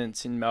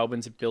confidence in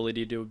Melbourne's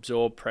ability to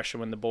absorb pressure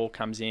when the ball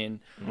comes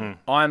in.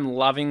 I'm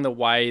loving the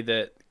way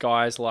that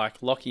guys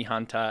like Lockie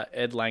Hunter,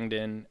 Ed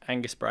Langdon,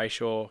 Angus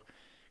Brayshaw,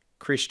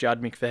 Chris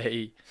Judd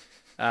McVie,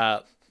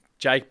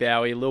 Jake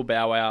Bowie, Lil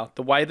Bow Wow,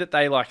 the way that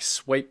they like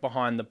sweep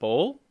behind the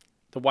ball,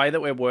 the way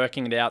that we're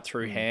working it out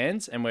through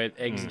hands and we're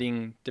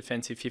exiting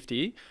defensive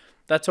 50,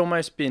 that's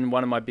almost been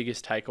one of my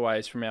biggest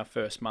takeaways from our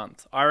first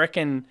month. I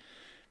reckon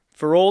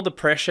for all the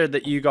pressure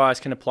that you guys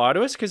can apply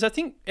to us, because I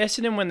think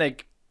Essendon, when they're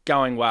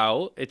going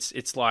well,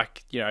 it's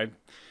like, you know,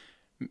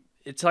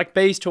 it's like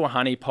bees to a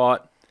honey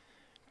pot.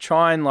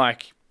 Try and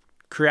like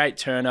create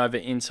turnover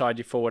inside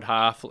your forward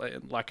half,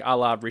 like a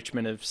la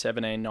Richmond of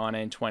 17,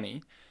 19,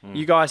 20.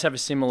 You guys have a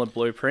similar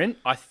blueprint.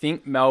 I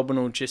think Melbourne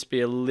will just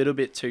be a little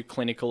bit too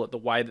clinical at the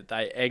way that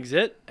they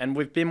exit. And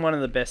we've been one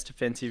of the best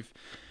defensive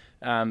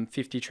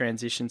 50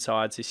 transition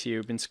sides this year.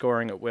 We've been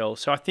scoring at will.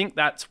 So I think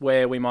that's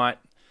where we might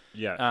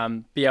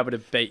be able to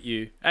beat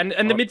you. And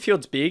the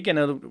midfield's big,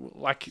 and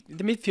like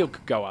the midfield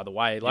could go either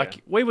way.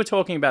 Like we were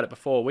talking about it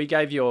before. We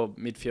gave your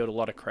midfield a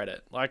lot of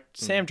credit. Like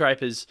Sam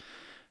Draper's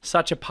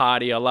such a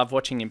party. I love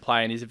watching him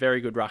play, and he's a very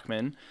good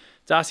ruckman.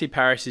 Darcy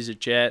Parish is a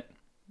jet.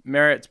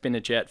 Merritt's been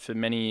a jet for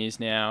many years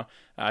now.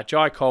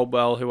 Jai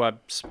Caldwell, who I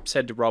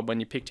said to Rob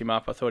when you picked him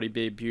up, I thought he'd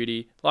be a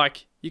beauty.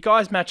 Like, you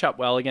guys match up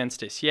well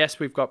against us. Yes,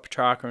 we've got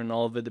Petrarca and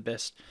Oliver, the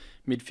best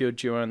midfield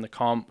duo in the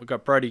comp. We've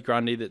got Brody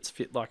Grundy that's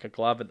fit like a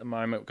glove at the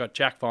moment. We've got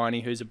Jack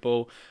Viney, who's a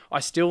bull. I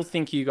still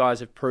think you guys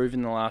have proven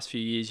in the last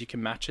few years you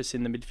can match us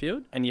in the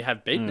midfield, and you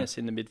have beaten us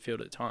in the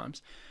midfield at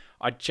times.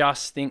 I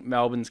just think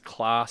Melbourne's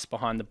class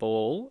behind the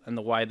ball and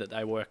the way that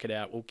they work it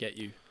out will get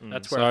you.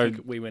 That's where I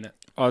think we win it.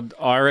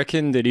 I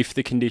reckon that if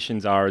the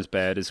conditions are as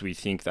bad as we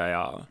think they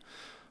are,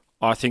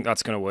 I think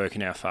that's going to work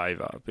in our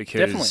favour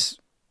because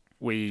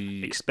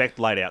we expect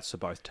late outs for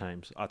both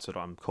teams. That's what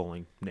I'm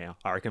calling now.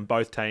 I reckon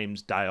both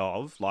teams day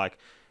of, like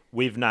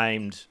we've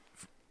named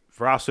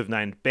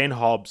Ben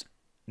Hobbs,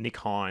 Nick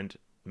Hind,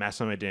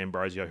 Massimo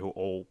D'Ambrosio, who are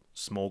all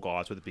small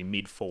guys, whether it be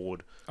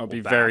mid-forward I'll be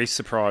very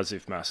surprised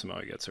if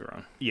Massimo gets a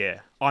run.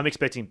 Yeah. I'm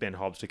expecting Ben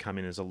Hobbs to come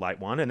in as a late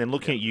one. And then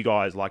looking at you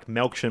guys like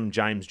Melksham,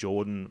 James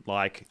Jordan,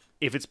 like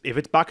if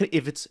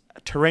it's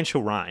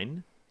torrential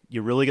rain,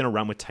 you're really going to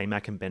run with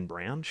T-Mac and Ben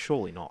Brown?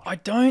 Surely not. I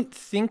don't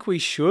think we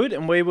should,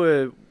 and we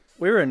were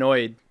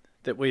annoyed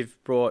that we've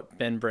brought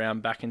Ben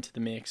Brown back into the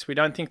mix. We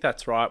don't think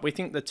that's right. We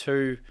think the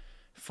two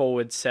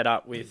forward set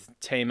up with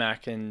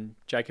T-Mac and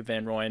Jacob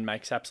Van Rooyen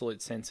makes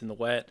absolute sense in the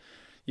wet.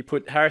 You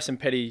put Harrison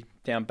Petty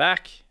down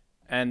back,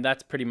 and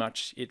that's pretty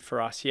much it for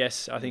us.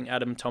 Yes, I think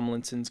Adam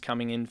Tomlinson's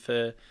coming in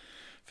for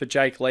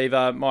Jake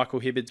Lever. Michael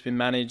Hibbard's been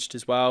managed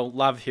as well.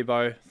 Love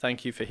Hibbo.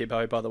 Thank you for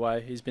Hibbo, by the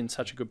way. He's been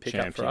such a good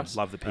pickup for us.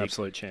 Love the pig.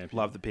 Absolute champion.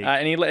 Love the pig.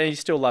 And he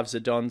still loves the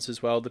Dons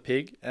as well, the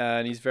pig.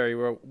 And he's very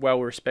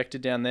well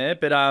respected down there.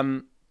 But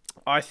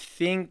I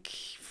think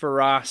for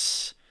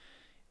us,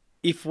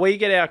 if we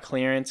get our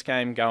clearance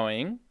game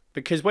going,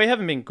 because we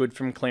haven't been good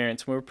from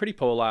clearance, we were pretty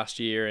poor last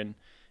year and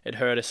it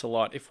hurt us a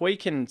lot. If we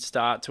can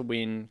start to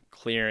win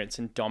clearance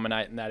and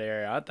dominate in that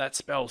area, that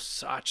spells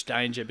such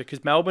danger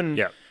because Melbourne,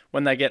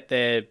 when they get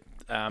their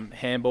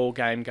handball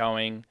game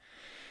going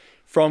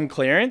from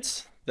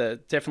clearance,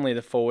 definitely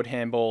the forward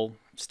handball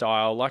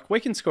style, like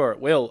we can score at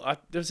will.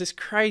 There was this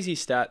crazy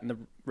stat in the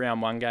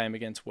round one game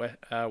against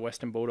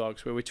Western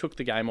Bulldogs where we took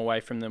the game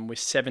away from them with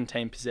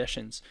 17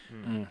 possessions.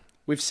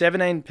 With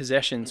 17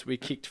 possessions, we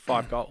kicked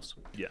 5 goals.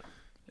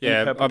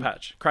 Yeah, Purple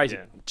patch. Crazy.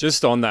 Yeah.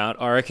 Just on that,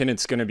 I reckon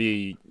it's going to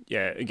be,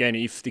 again,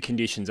 if the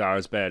conditions are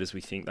as bad as we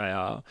think they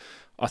are,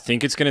 I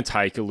think it's going to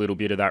take a little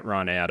bit of that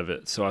run out of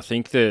it. So I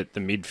think that the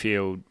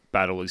midfield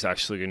battle is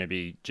actually going to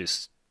be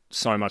just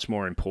so much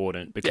more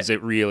important because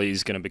it really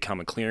is going to become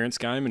a clearance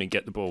game and a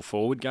get the ball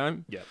forward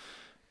game. Yeah.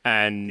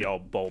 And the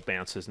old ball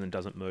bounces and then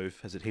doesn't move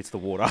as it hits the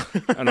water.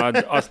 And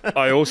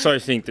I also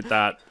think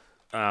that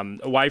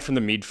away from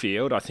the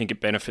midfield, I think it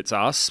benefits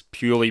us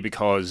purely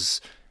because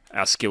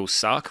our skills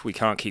suck. We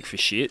can't kick for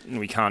shit, and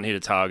we can't hit a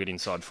target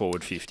inside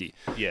forward 50.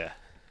 Yeah.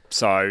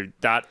 So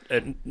that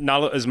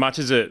as much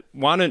as it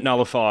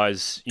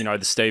nullifies, the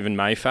Stephen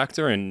May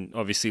factor, and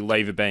obviously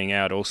Lever being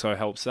out also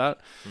helps that.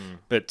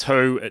 But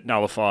 2, it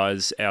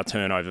nullifies our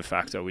turnover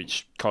factor,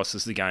 which costs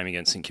us the game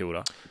against St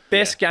Kilda.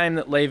 Best game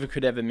that Lever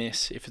could ever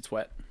miss if it's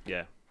wet.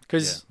 Yeah.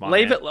 Because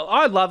Lever,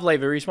 I love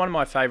Lever. He's one of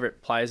my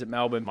favourite players at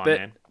Melbourne.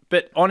 Man.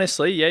 But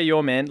honestly,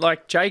 your man.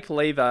 Like Jake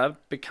Lever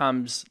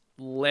becomes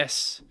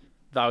less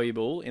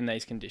valuable in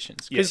these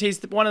conditions because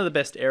he's one of the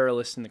best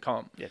aerialists in the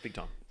comp. Yeah, big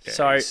time. Yeah,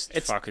 So it's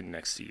it's fucking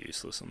next to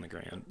useless on the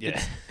ground.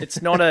 Yeah.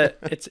 it's not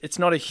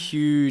a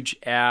huge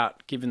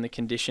out given the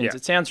conditions. Yeah.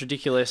 It sounds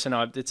ridiculous, and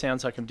it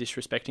sounds like I'm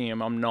disrespecting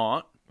him. I'm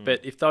not.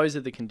 But if those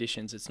are the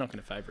conditions, it's not going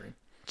to favour him.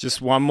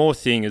 Just one more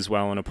thing as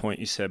well on a point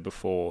you said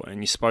before,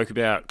 and you spoke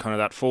about kind of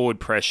that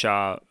forward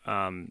pressure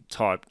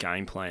type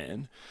game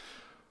plan.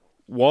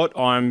 What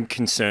I'm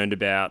concerned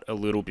about a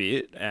little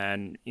bit,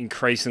 and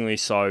increasingly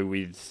so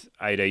with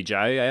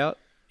ADJ out,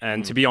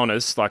 and to be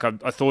honest, like I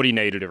thought he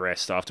needed a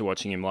rest after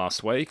watching him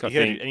last week. And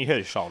you hurt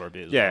his shoulder a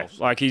bit as yeah, well.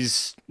 So. like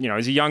he's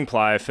a young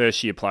player,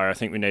 first year player. I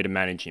think we need to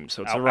manage him.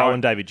 So it's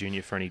Owen David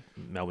Jr. for any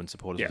Melbourne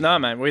supporters. Yeah. No,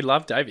 man, we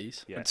love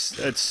Davies. Yeah.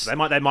 It's They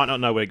might not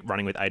know we're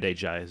running with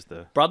ADJ as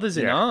the Brothers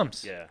in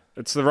arms. yeah.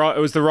 It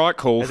was the right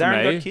call Has for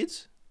Aaron me. got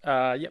kids?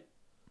 Yep,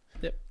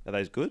 Are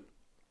those good?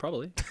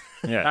 probably.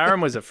 Yeah.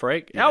 Aaron was a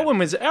freak. Yeah.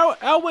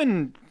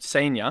 Alwyn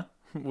Senior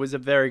was a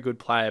very good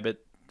player, but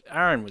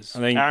Aaron was. I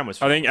think Aaron was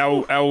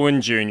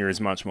Elwyn Jr.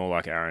 is much more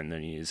like Aaron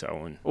than he is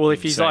Elwyn. Well,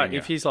 if he's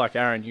Senior. like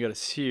Aaron, you got a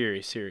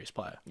serious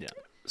player. Yeah.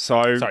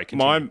 So Sorry,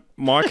 continue.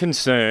 my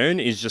concern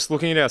is just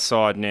looking at our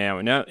side now.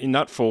 And now in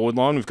that forward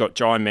line, we've got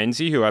Jai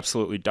Menzies, who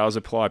absolutely does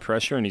apply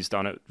pressure, and he's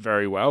done it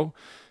very well.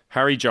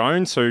 Harry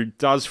Jones, who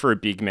does for a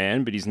big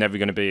man, but he's never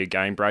going to be a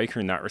game breaker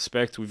in that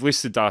respect. We've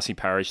listed Darcy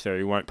Parish there,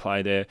 who won't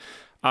play there.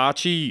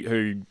 Archie,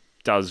 who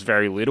does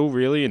very little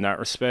really in that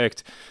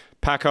respect.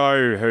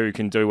 Paco, who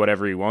can do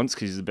whatever he wants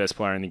because he's the best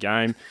player in the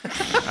game.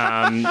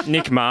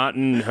 Nick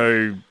Martin,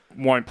 who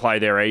won't play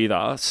there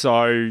either.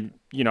 So,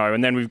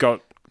 and then we've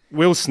got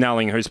Will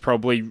Snelling, who's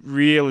probably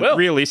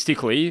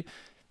realistically,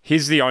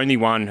 he's the only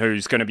one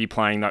who's going to be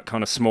playing that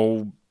kind of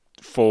small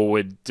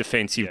forward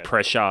defensive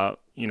pressure,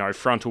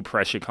 frontal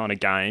pressure kind of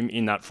game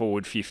in that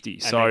forward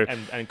 50.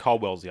 And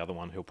Caldwell's the other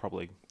one who'll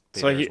probably be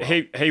So there as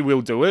well. he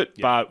will do it,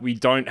 but we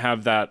don't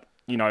have that.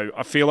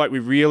 I feel like we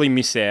really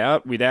miss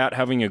out without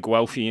having a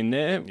Guelphy in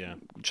there,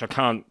 which I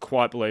can't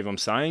quite believe I'm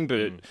saying,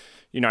 but,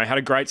 had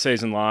a great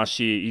season last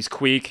year. He's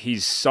quick.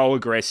 He's so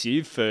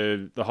aggressive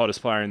for the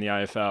hottest player in the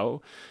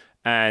AFL.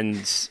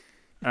 And,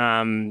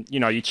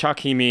 you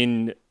chuck him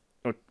in,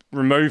 or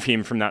remove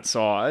him from that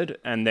side,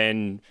 and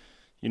then,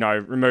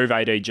 remove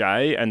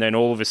ADJ, and then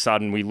all of a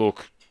sudden we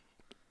look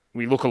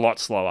a lot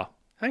slower,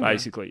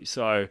 basically.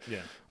 So...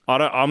 Yeah.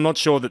 I'm not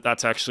sure that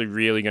that's actually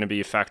really going to be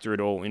a factor at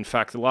all. In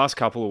fact, the last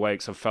couple of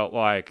weeks, I've felt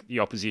like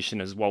the opposition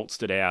has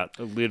waltzed it out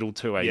a little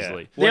too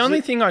easily. The only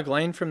thing I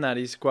gleaned from that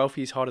is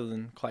Guelphy's hotter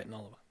than Clayton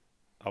Oliver.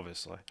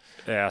 Obviously.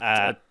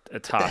 Yeah, a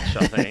touch,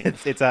 I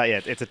think.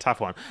 It's a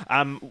tough one.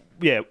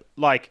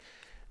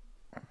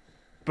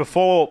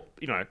 Before,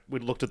 we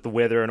looked at the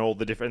weather and all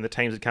the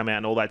teams that come out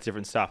and all that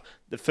different stuff.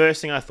 The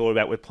first thing I thought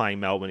about with playing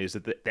Melbourne is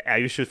that our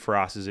issue for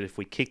us is that if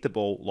we kick the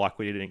ball like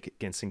we did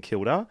against St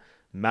Kilda,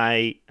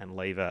 May and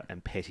Lever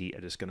and Petty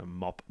are just going to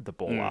mop the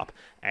ball up.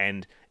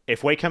 And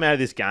if we come out of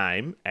this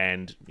game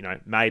and,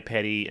 May,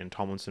 Petty and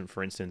Tomlinson,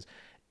 for instance,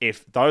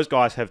 if those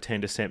guys have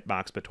 10%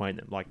 marks between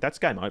them, that's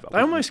game over.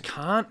 They almost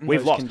can't in We've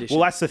those lost. conditions.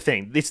 Well, that's the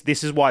thing.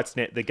 This is why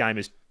the game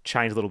has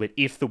changed a little bit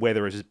if the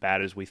weather is as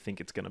bad as we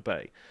think it's going to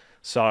be.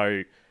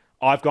 So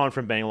I've gone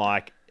from being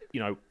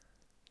there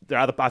are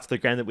other parts of the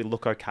ground that we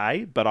look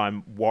okay, but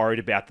I'm worried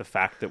about the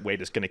fact that we're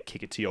just going to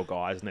kick it to your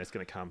guys and it's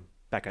going to come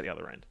back at the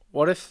other end.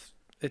 What if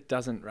it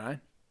doesn't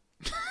rain?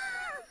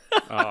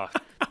 Oh,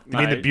 You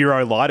mean the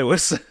Bureau lie to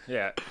us?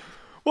 Yeah.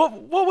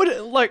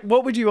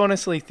 What would you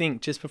honestly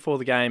think just before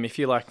the game if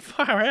you're like,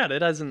 far out,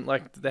 it hasn't,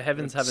 the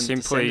heavens haven't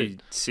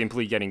descended?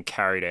 Simply getting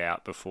carried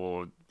out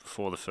before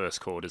the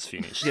first quarter's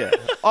finished. Yeah.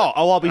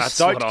 I'll be That's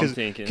stoked what I'm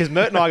thinking. because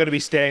Mert and I are going to be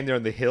standing there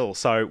on the hill,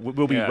 so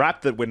we'll be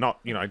wrapped that we're not,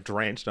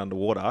 drenched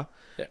underwater.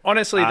 Yeah.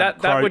 Honestly,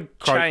 that would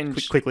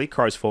change. Quickly,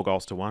 Crows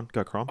 4-1.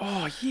 Go Crom.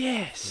 Oh,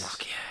 yes.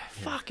 Fuck yeah.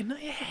 Fucking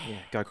yeah.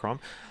 Go Crom.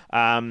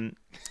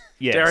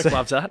 Derek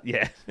loves that.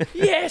 Yeah.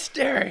 Yes,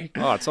 Derek.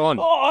 Oh, it's on.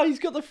 Oh, he's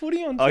got the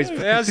footy on too.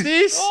 How's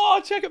this?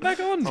 Oh, check it back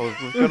on.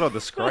 We've got it on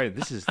the screen.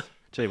 This is...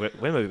 Gee, we're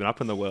moving up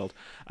in the world.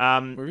 We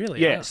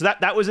really are. So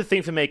that was the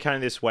thing for me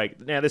coming this week.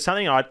 Now, there's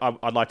something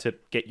I'd like to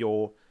get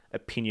your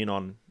opinion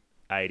on,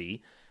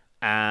 80.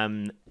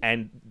 And,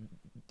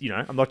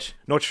 I'm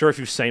not sure if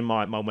you've seen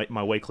my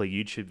weekly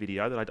YouTube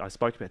video that I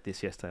spoke about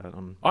this yesterday.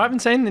 I haven't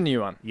seen the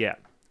new one. Yeah.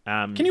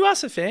 Can you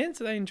ask the fans?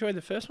 Do they enjoy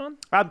the first one?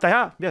 They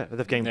are. Yeah,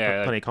 they've gained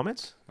plenty of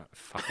comments. I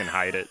fucking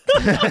hate it.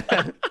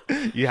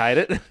 You hate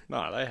it?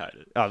 No, they hate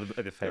it. Oh,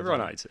 the fans.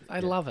 Everyone hates it. I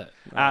love it.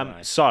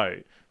 So,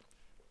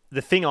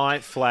 the thing I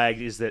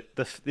flagged is that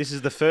this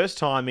is the first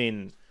time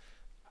in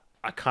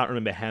I can't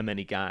remember how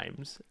many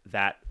games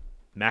that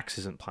Max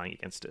isn't playing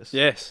against us.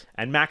 Yes.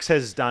 And Max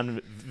has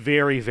done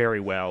very, very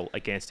well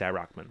against our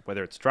ruckman,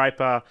 whether it's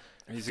Draper,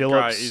 He's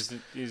Phillips.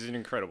 He's an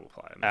incredible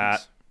player.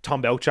 Max.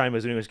 Tom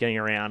Belchambers when he was getting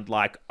around.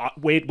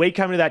 We'd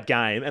come into that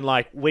game and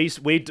this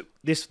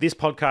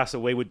podcast that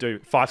we would do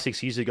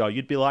 5-6 years ago,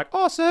 you'd be like,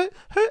 oh, so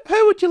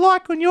who would you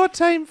like on your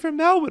team from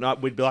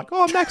Melbourne? We'd be like,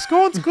 oh, Max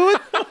Gawn's good.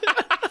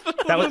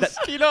 that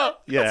Skinner.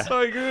 Yeah. That's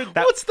so good.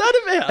 What's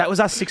that about? was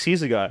us 6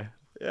 years ago.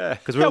 Yeah.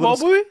 Because How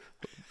old were we?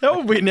 How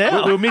old are we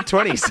now? We were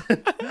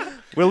mid-20s.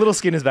 We're little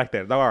skinners back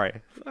then. Don't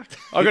worry.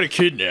 I've got a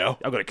kid now.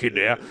 I've got a kid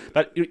now.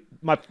 But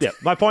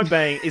my point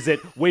being is that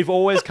we've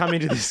always come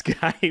into this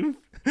game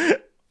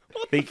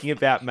thinking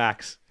about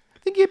Max.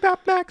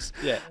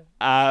 Yeah.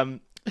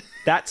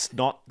 That's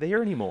not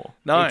there anymore.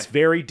 No. It's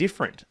very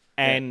different.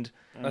 And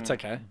That's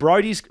okay.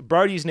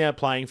 Brody's now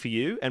playing for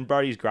you, and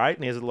Brody's great,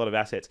 and he has a lot of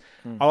assets.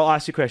 I'll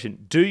ask you a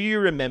question. Do you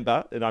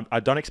remember, and I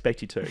don't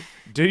expect you to,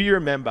 do you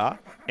remember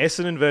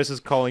Essendon versus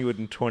Collingwood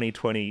in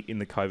 2020 in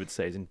the COVID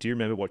season? Do you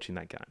remember watching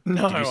that game?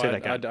 No, Did you see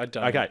that game? I don't.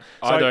 Okay.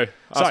 I do.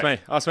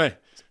 Ask me.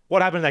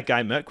 What happened in that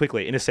game, Mert?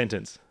 Quickly, in a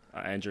sentence.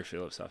 Andrew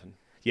Phillips happened.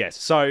 Yes.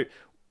 So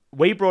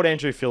we brought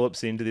Andrew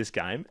Phillips into this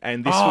game,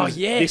 and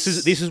this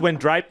is when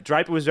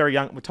Draper was very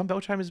young. Tom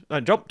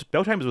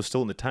Belchambers was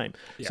still in the team.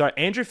 Yeah. So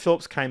Andrew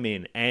Phillips came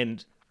in,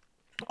 and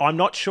I'm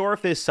not sure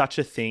if there's such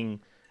a thing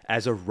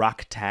as a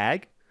ruck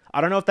tag. I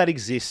don't know if that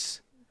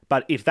exists,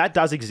 but if that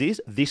does exist,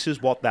 this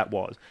is what that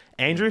was.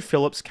 Andrew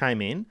Phillips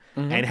came in,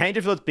 and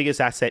Andrew Phillips' biggest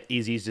asset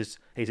is he's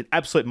an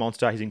absolute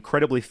monster. He's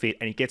incredibly fit,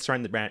 and he gets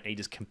around the ground and he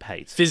just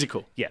competes.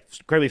 Physical. Yeah,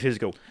 incredibly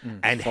physical.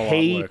 And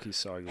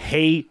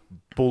he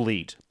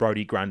bullied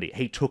Brodie Grundy.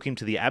 He took him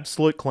to the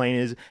absolute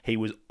cleaners. He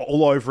was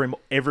all over him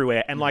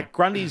everywhere. And like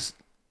Grundy's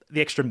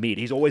the extra mid.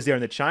 He's always there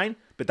in the chain,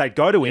 but they'd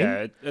go to him.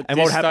 Yeah, at and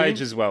this what happened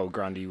stage as well,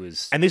 Grundy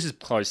was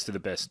close to the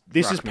best.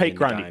 This is Pete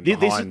Grundy.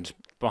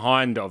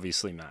 Behind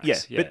obviously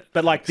Max. Yeah.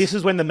 But like this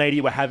is when the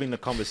media were having the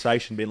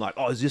conversation, being like,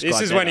 "Oh, is this?"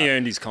 This is when he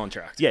earned his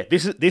contract. Yeah,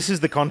 this is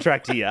the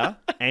contract here,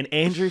 and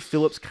Andrew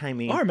Phillips came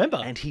in. I remember,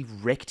 and he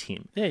wrecked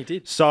him. Yeah, he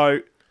did.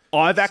 So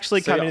I've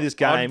actually come into this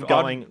game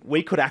going,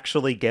 we could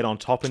actually get on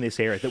top in this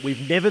area that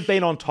we've never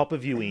been on top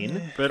of you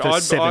in for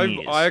 7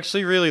 years. I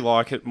actually really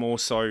like it more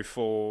so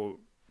for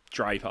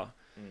Draper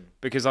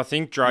because I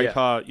think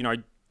Draper,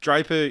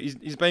 Draper,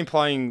 he's been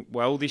playing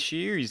well this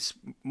year. He's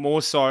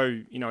more so,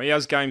 he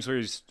has games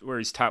where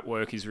his tap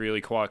work is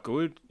really quite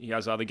good. He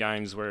has other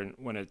games when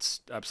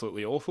it's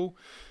absolutely awful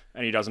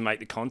and he doesn't make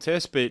the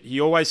contest. But he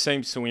always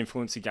seems to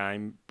influence the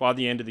game by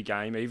the end of the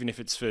game, even if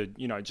it's for,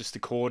 just a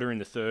quarter in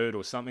the third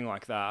or something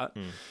like that,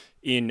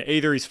 in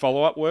either his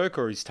follow-up work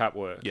or his tap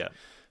work. Yeah.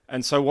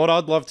 And so what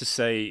I'd love to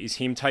see is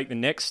him take the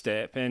next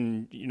step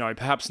and,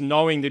 perhaps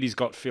knowing that he's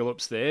got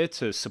Phillips there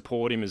to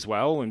support him as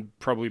well and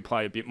probably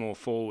play a bit more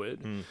forward,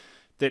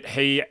 that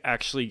he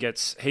actually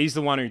he's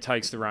the one who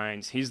takes the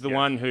reins. He's the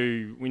one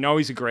who, we know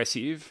he's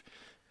aggressive.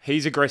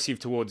 He's aggressive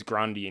towards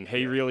Grundy and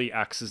he really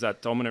acts as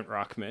that dominant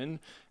ruckman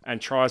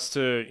and tries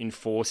to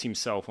enforce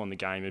himself on the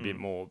game a bit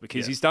more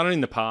because he's done it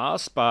in the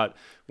past, but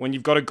when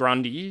you've got a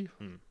Grundy,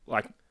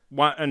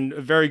 and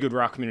a very good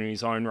ruckman in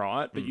his own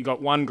right, but you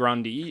got one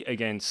Grundy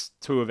against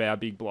two of our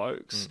big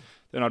blokes,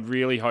 then I'd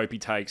really hope he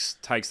takes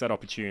that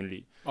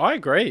opportunity. I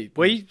agree.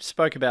 We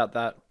spoke about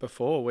that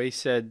before. We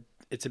said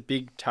it's a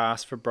big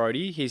task for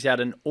Brodie. He's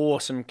had an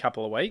awesome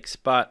couple of weeks,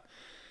 but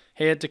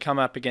he had to come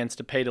up against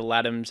a Peter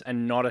Laddams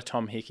and not a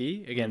Tom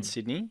Hickey against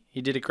Sydney.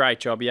 He did a great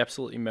job. He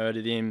absolutely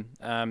murdered him.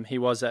 He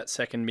was that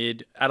second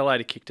mid.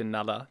 Adelaide kicked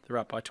another. They're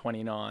up by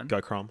 29.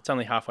 Go Crom. It's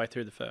only halfway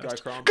through the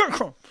first. Go Crom. Go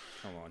Crom.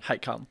 Come on.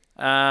 Hate Crom.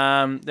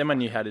 They're my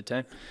new hated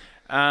team.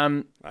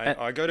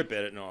 I go to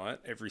bed at night,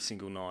 every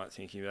single night,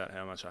 thinking about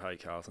how much I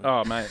hate Carlton.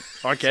 Oh, mate.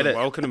 I get it.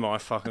 Welcome to my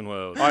fucking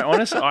world. I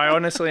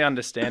honestly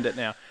understand it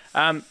now.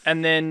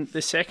 And then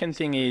the second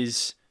thing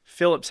is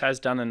Phillips has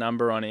done a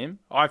number on him.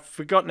 I've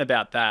forgotten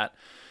about that.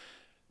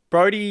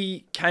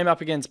 Brodie came up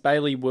against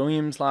Bailey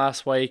Williams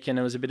last week and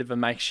it was a bit of a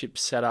makeshift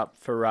setup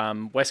for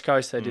West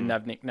Coast. They didn't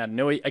have Nick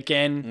Natanui.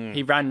 Again,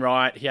 he ran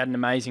right. He had an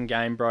amazing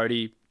game,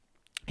 Brodie.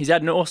 He's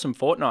had an awesome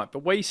fortnight.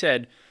 But we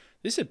said,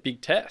 this is a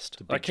big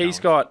test. He's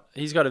got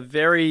a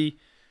very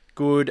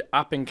good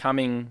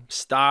up-and-coming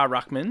star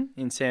ruckman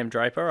in Sam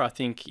Draper. I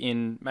think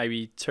in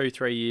maybe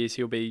 2-3 years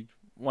he'll be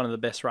one of the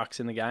best rucks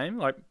in the game,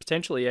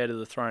 potentially out of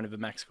the throne of a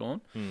Max Gawn.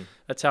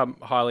 That's how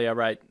highly I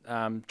rate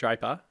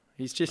Draper.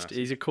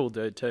 He's a cool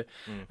dude too.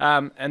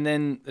 And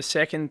then the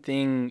second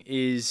thing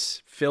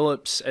is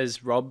Phillips,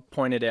 as Rob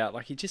pointed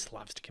out, he just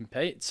loves to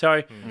compete.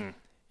 So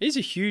it's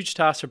a huge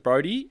task for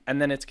Brodie,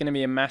 and then it's going to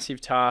be a massive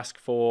task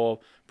for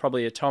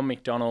probably a Tom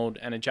McDonald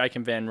and a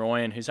Jacob Van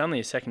Rooyen, who's only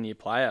a second-year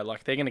player.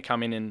 They're going to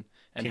come in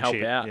and help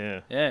out.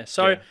 Yeah.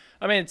 So,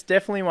 I mean, it's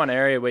definitely one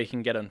area where you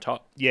can get on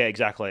top. Yeah,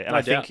 exactly. And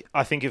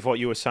I think if what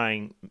you were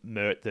saying,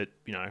 Mert, that,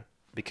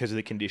 because of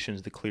the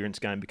conditions, the clearance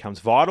game becomes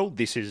vital.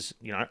 This is,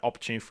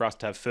 opportunity for us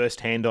to have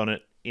first hand on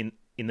it in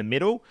the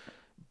middle.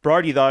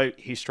 Brodie, though,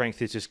 his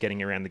strength is just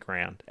getting around the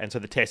ground. And so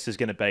the test is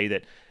going to be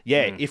that,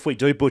 if we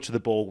do butcher the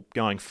ball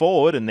going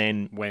forward and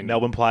then when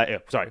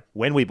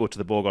we butcher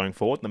the ball going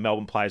forward, the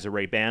Melbourne players are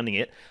rebounding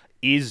it,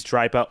 is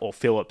Draper or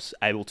Phillips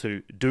able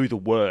to do the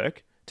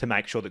work to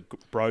make sure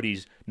that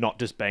Brodie's not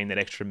just being that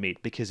extra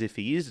mid? Because if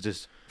he is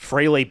just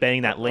freely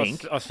being that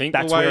link, I think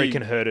that's where he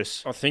can hurt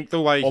us. I think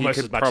the way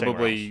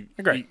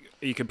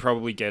he could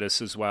probably get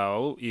us as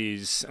well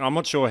is, and I'm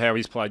not sure how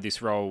he's played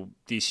this role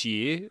this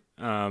year.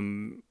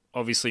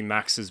 Obviously,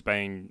 Max has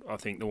been, I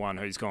think, the one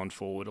who's gone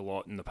forward a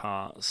lot in the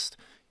past.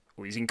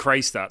 Well, he's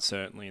increased that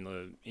certainly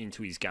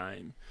into his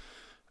game.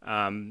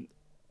 I'm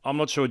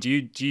not sure. Do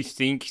you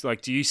think,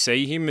 like, do you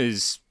see him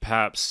as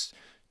perhaps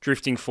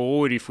drifting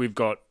forward if we've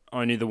got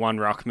only the one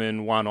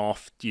ruckman, one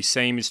off? Do you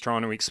see him as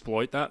trying to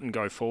exploit that and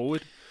go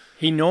forward?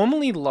 He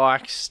normally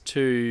likes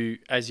to,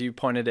 as you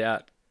pointed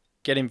out,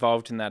 get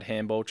involved in that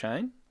handball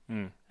chain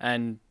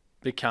and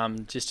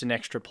become just an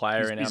extra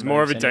player in our He's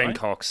more of a moves anyway. Dean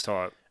Cox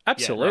type.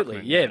 Absolutely.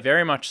 ruckman, Yeah,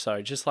 very much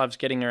so. Just loves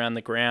getting around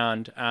the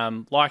ground.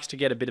 Likes to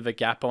get a bit of a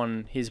gap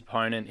on his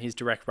opponent, his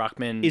direct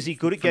ruckman. Is he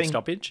good at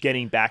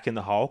getting back in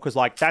the hole? Because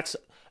that's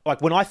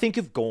when I think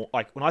of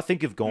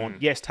Gawn,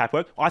 yes, tap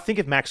work. I think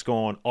of Max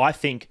Gawn. I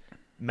think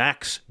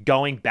Max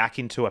going back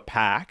into a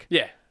pack.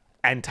 Yeah.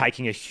 And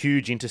taking a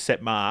huge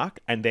intercept mark,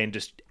 and then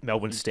just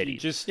Melbourne steady.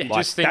 Just think what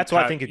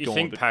I think of Gawn. You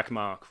think pack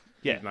mark.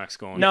 Yeah. Max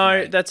Gawn.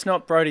 No, that's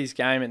not Brodie's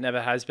game. It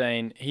never has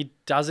been. He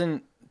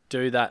doesn't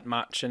do that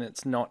much, and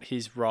it's not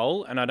his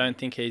role, and I don't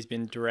think he's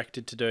been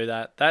directed to do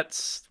that.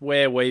 That's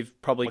where we've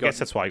probably got... I guess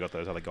that's why you got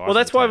those other guys. Well,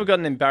 that's why we've got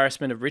an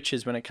embarrassment of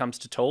riches when it comes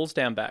to tools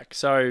down back.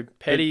 So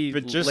Petty,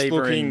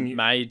 Lever and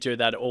May do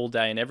that all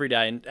day and every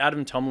day, and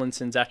Adam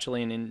Tomlinson's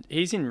actually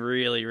he's in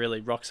really,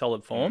 really rock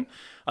solid form.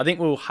 I think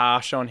we were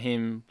harsh on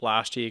him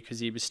last year because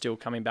he was still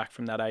coming back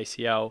from that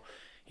ACL.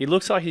 He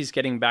looks like he's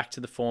getting back to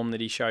the form that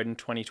he showed in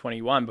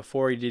 2021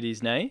 before he did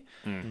his knee.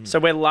 So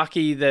we're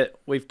lucky that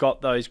we've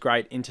got those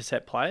great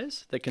intercept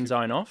players that can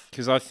zone off.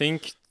 Because I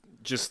think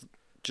just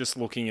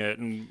looking at,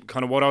 and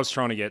kind of what I was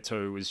trying to get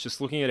to was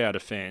just looking at our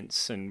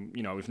defence, and,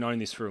 you know, we've known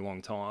this for a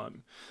long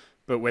time,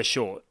 but we're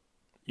short,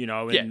 you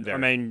know. And I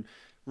mean,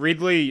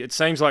 Ridley, it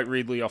seems like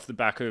Ridley off the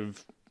back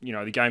of, you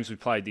know, the games we've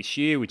played this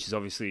year, which is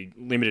obviously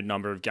limited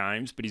number of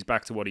games, but he's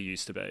back to what he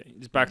used to be.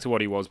 He's back to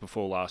what he was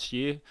before last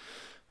year.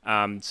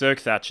 Zerk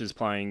Thatcher's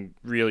playing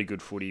really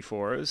good footy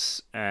for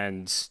us,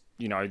 and,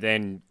 you know,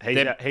 then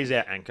he's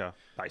our anchor,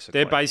 basically.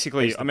 They're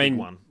basically, he's the big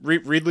one.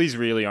 Ridley's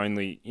really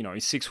only, you know,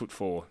 he's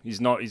 6'4".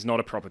 He's not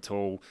a proper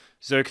tall.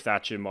 Zerk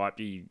Thatcher might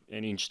be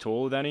an inch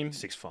taller than him.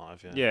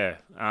 6'5", yeah.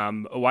 Yeah.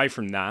 Away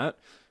from that,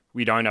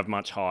 we don't have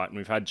much height, and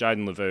we've had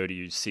Jaden Laverty,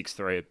 who's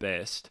 6'3" at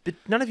best. But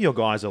none of your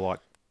guys are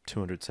like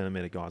 200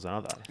 centimetre guys,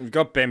 are they? We've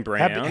got Ben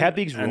Brown. How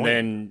big's Roy? And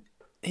then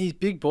he's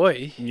big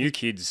boy. New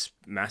kid's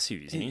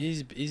massive, isn't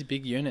he? He's a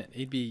big unit.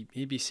 He'd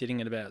be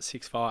sitting at about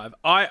 6'5".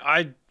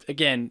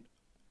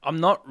 I'm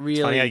not really.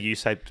 It's funny how you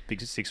say big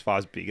 6'5"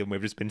 is big, and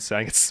we've just been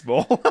saying it's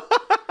small.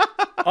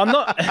 I'm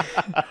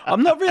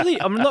not really.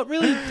 I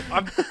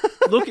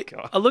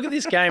look at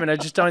this game and I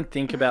just don't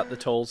think about the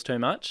tools too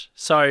much.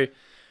 So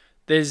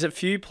there's a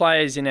few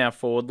players in our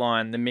forward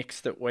line, the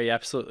mix that we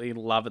absolutely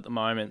love at the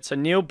moment. So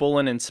Neil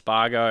Bullen and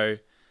Spargo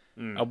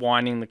are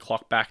winding the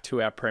clock back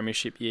to our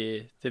premiership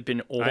year. They've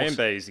been awesome.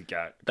 AMB is a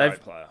great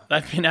player.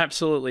 They've been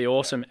absolutely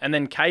awesome. And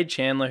then Cade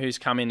Chandler, who's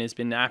come in, has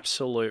been an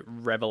absolute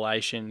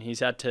revelation. He's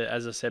had to,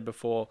 as I said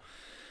before,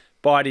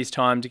 bide his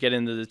time to get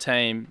into the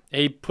team.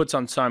 He puts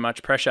on so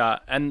much pressure.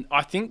 And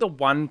I think the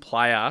one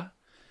player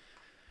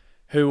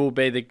who will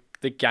be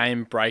the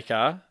game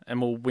breaker and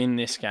will win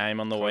this game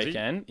on the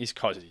weekend is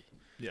Cozzy.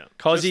 Yeah,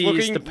 Cozzy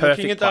is the perfect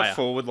looking at player. that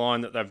forward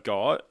line that they've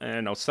got,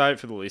 and I'll say it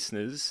for the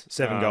listeners.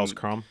 7 goals,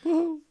 Crom.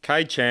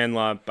 Cade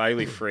Chandler,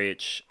 Bailey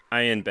Fritsch,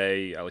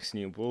 A&B, Alex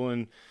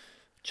Neil-Bullen,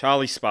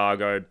 Charlie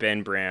Spargo,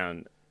 Ben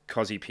Brown,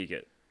 Cozzy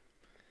Pickett.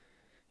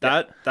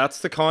 That's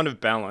the kind of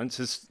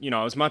balance. As, you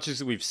know, as much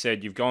as we've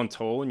said you've gone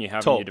tall and you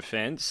have in your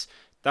defence,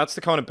 that's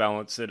the kind of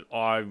balance that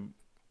I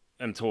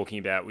am talking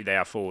about with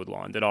our forward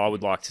line that I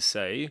would like to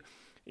see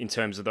in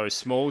terms of those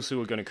smalls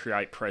who are going to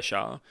create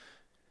pressure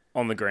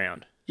on the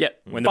ground.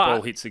 Yep. When the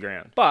ball hits the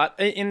ground. But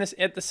in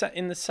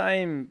the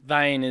same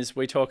vein as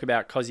we talk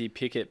about Cozzy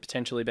Pickett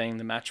potentially being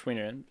the match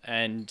winner,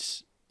 and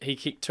he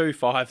kicked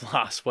 2-5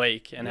 last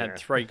week and had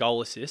 3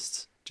 goal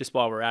assists. Just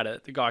while we're at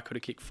it, the guy could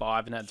have kicked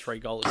 5 and had 3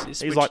 goal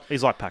assists.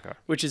 He's like Paco,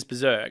 which is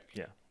berserk.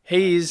 Yeah,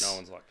 no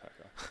one's like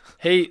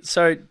Paco.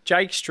 So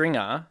Jake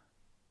Stringer.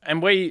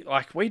 And we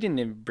didn't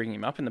even bring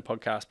him up in the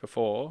podcast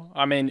before.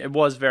 I mean, it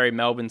was very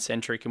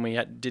Melbourne-centric, and we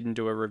didn't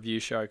do a review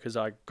show because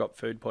I got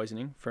food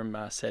poisoning from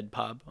said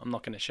pub. I'm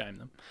not going to shame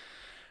them.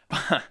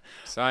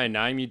 Say,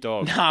 name your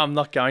dog. No, I'm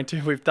not going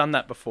to. We've done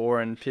that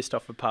before and pissed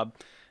off a pub,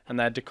 and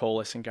they had to call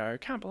us and go,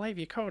 "Can't believe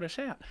you called us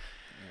out."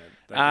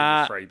 Yeah, they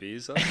give you free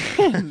beers,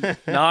 though.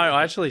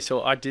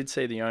 No, I did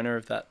see the owner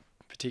of that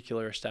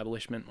particular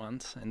establishment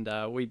once, and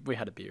we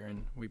had a beer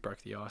and we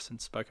broke the ice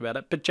and spoke about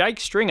it. But Jake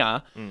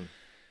Stringer...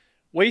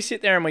 We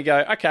sit there and we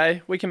go,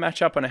 okay, we can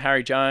match up on a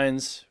Harry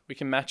Jones. We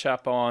can match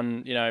up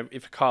on, you know,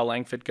 if Kyle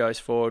Langford goes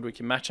forward, we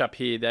can match up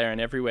here, there, and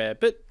everywhere.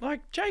 But,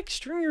 like, Jake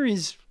Stringer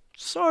is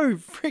so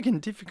friggin'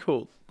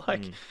 difficult.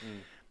 Like,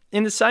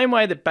 in the same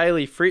way that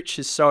Bailey Fritsch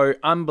is so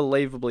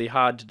unbelievably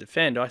hard to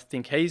defend, I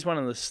think he's one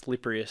of the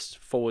slipperiest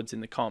forwards in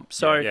the comp.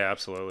 So yeah,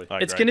 absolutely.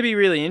 It's going to be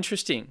really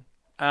interesting.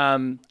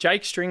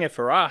 Jake Stringer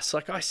for us,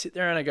 like, I sit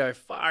there and I go,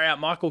 far out,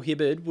 Michael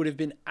Hibberd would have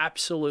been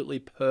absolutely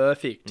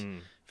perfect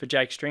for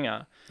Jake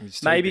Stringer. He's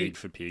too big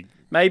for Pig.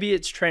 Maybe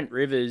it's Trent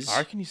Rivers. I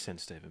reckon you send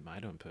Stephen May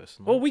to him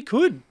personally. Well, we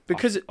could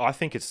because I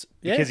think it's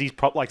because he's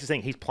like you're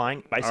saying, he's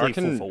playing basically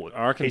full forward.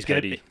 I reckon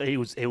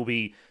he'll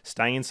be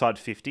staying inside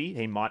 50.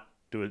 He might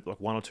do like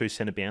 1 or 2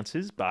 centre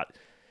bounces. But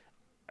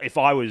if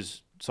I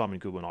was Simon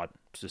Goodwin, I'd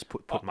just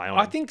put my on.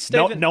 I think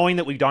Stephen, knowing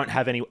that we don't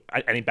have any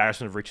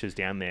embarrassment of riches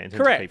down there in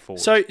terms of key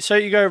forwards. So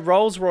you go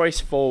Rolls Royce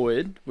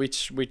forward,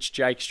 which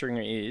Jake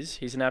Stringer is.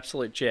 He's an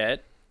absolute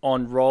jet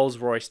on Rolls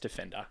Royce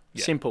defender.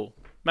 Yeah. Simple.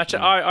 Match.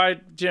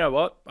 Do you know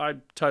what? I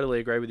totally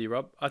agree with you,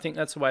 Rob. I think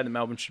that's the way that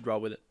Melbourne should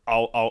roll with it.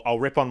 I'll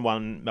rip on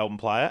one Melbourne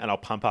player and I'll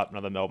pump up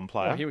another Melbourne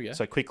player. Oh, here we go.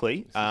 So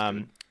quickly,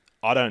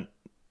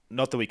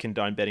 not that we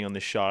condone betting on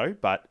this show,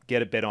 but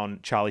get a bet on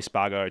Charlie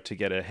Spargo to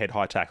get a head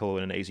high tackle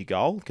and an easy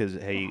goal because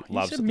he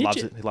loves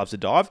to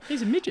dive.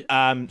 He's a midget.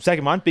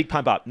 Second one, big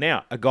pump up.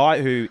 Now, a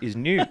guy who is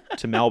new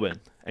to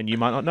Melbourne, and you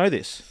might not know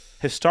this.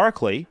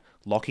 Historically,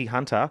 Lachie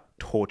Hunter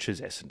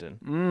tortures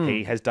Essendon.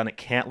 He has done it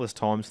countless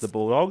times to the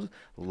Bulldogs,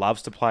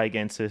 loves to play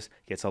against us,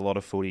 gets a lot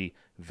a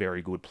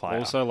very good player.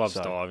 Also loves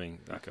diving,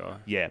 that guy.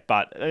 Yeah,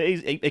 but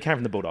he came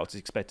from the Bulldogs, as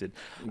expected.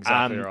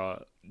 Exactly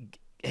right.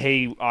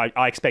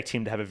 I expect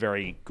him to have a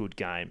very good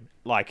game.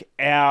 Like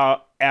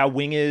our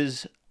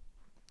wingers,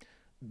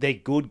 they're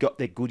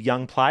good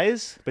young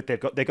players, but they've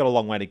got a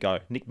long way to go.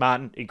 Nick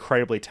Martin,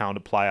 incredibly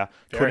talented player,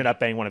 could end up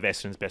being one of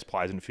Essendon's best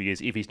players in a few years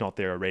if he's not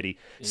there already.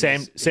 He's a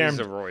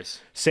Royce.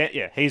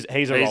 He's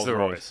a Rolls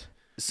Royce.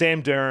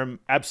 Sam Durham,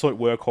 absolute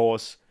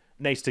workhorse,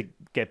 needs to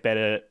get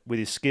better with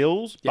his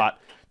skills, but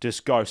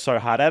just go so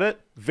hard at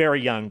it.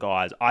 Very young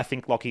guys. I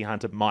think Lachie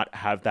Hunter might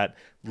have that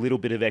little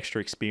bit of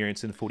extra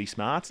experience in the footy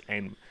smarts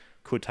and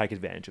could take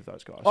advantage of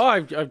those guys. Oh,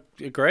 I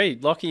agree.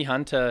 Lachie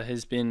Hunter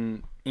has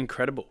been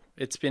incredible.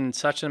 It's been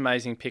such an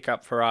amazing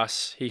pickup for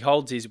us. He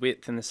holds his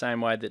width in the same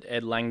way that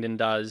Ed Langdon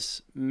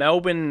does.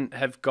 Melbourne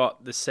have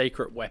got the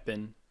secret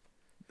weapon.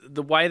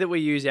 The way that we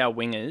use our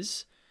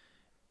wingers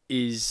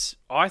is,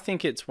 I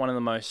think it's one of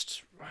the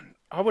most...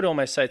 I would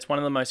almost say it's one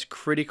of the most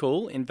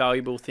critical,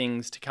 invaluable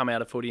things to come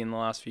out of footy in the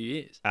last few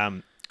years. All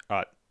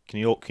right. Can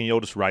you all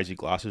just raise your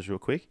glasses real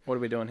quick? What are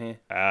we doing here?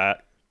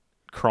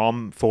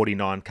 Crom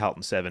 49,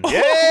 Carlton 7.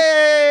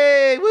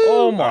 Yay! Woo!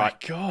 Oh my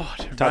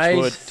God!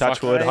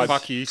 Touch wood.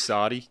 Fuck you,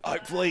 Sardi.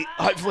 Hopefully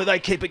they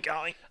keep it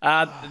going.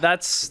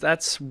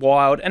 That's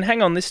wild. And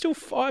hang on, there's still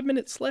 5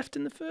 minutes left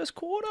in the first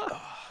quarter.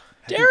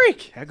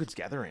 Derek, how good's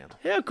gather round?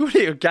 How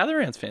good gather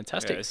round's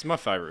fantastic. Yeah, it's my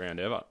favourite round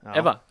ever.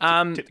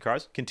 Tip the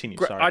crows. Continue.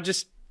 Sorry. I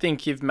just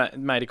think you've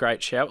made a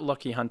great shout,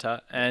 Lachie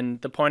Hunter,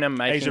 and the point I'm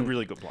making. He's a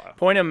really good player.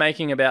 Point I'm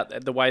making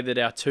about the way that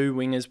our two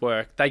wingers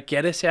work, they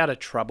get us out of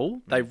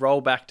trouble. They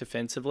roll back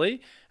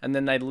defensively, and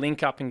then they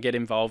link up and get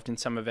involved in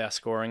some of our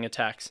scoring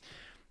attacks.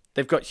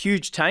 They've got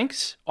huge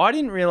tanks. I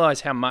didn't realise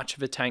how much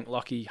of a tank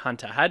Lachie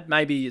Hunter had.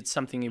 Maybe it's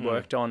something he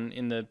worked on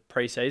in the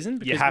pre-season.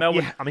 You have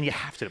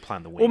to play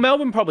on the wing. Well,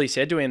 Melbourne probably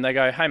said to him, they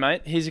go, hey,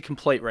 mate, here's a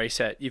complete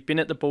reset. You've been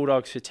at the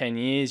Bulldogs for 10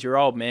 years. Your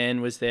old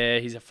man was there.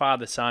 He's a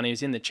father-son. He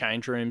was in the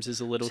change rooms as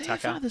a little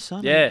tucker.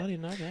 Father-son? Yeah. I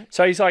didn't know that.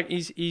 So he's like,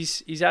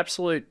 he's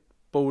absolute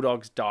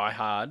Bulldogs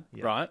diehard,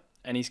 right?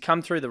 And he's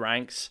come through the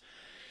ranks.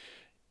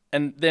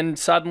 And then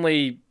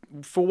suddenly...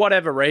 for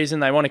whatever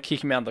reason, they want to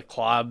kick him out of the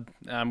club.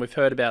 We've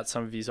heard about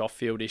some of his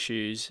off-field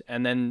issues.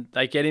 And then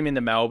they get him into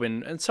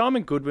Melbourne. And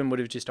Simon Goodwin would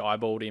have just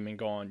eyeballed him and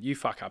gone, you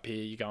fuck up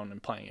here, you're going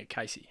and playing at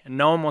Casey. And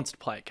no one wants to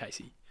play at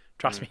Casey.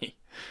 Trust me.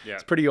 Yeah.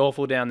 It's pretty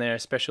awful down there,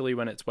 especially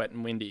when it's wet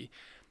and windy.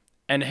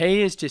 And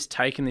he has just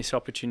taken this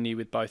opportunity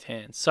with both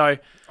hands. So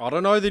I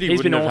don't know that he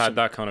wouldn't have had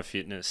that kind of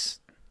fitness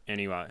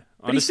anyway.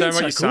 I understand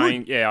what you're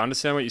saying. Yeah, I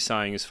understand what you're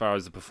saying as far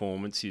as the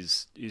performance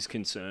is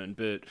concerned.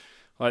 But...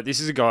 like,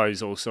 this is a guy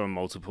who's also a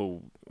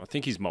multiple... I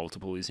think he's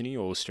multiple, isn't he?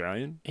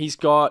 All-Australian? He's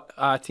got,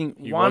 I think,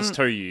 He was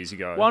 2 years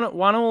ago.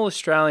 One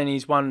All-Australian.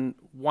 He's won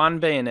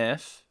one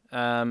BNF,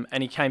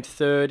 and he came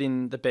third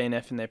in the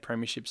BNF in their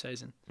premiership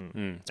season.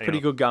 It's pretty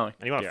good going.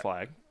 And he won a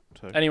flag.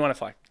 Too. And he won a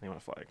flag.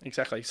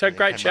 Exactly. So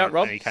great shout,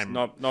 Rob.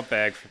 Not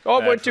bad.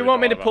 Do you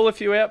want me to pull a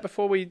few out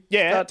before we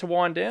start to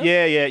wind down?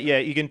 Yeah.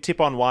 You can tip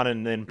on one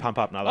and then pump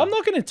up another. I'm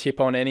not going to tip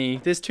on any.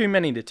 There's too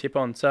many to tip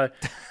on. So,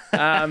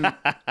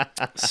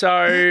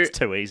 it's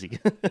too easy.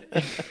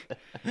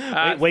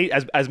 we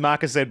as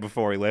Marcus said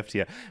before he left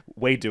here,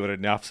 we do it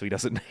enough so he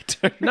doesn't need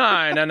to. No.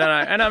 And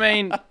I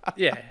mean,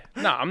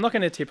 I'm not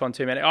going to tip on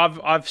too many.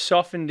 I've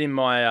softened in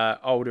my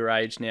older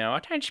age now. I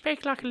don't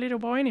speak like a little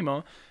boy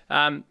anymore.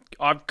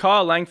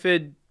 Kyle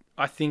Langford,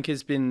 I think,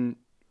 has been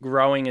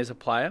growing as a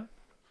player.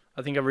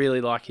 I think I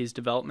really like his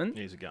development.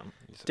 He's a gun.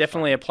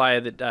 Definitely a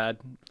player that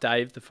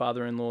Dave, the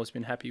father-in-law, has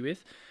been happy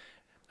with.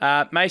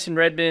 Mason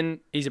Redman,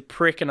 he's a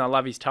prick and I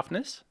love his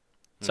toughness.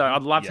 So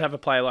I'd love to have a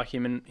player like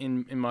him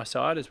in my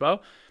side as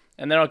well.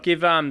 And then I'll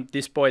give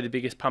this boy the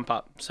biggest pump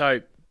up.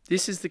 So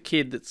this is the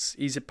kid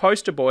he's a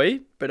poster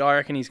boy, but I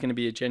reckon he's going to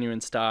be a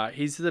genuine star.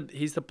 He's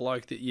the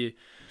bloke that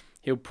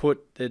he'll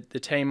put the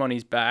team on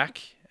his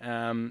back.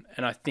 And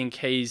I think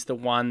he's the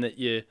one that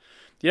you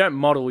don't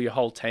model your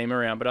whole team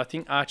around, but I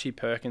think Archie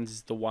Perkins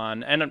is the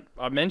one. And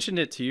I mentioned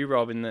it to you,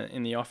 Rob,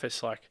 in the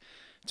office like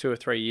 2 or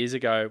 3 years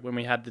ago when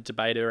we had the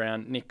debate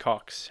around Nick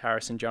Cox,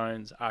 Harrison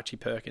Jones, Archie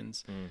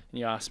Perkins. And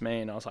you asked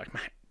me, and I was like,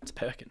 mate, It's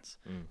Perkins.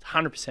 It's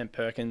 100%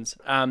 Perkins.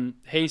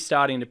 He's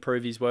starting to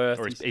prove his worth.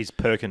 Or he's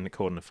Perkin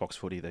according to Fox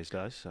Footy these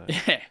days. So.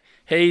 Yeah,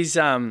 he's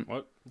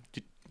What?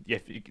 Yeah,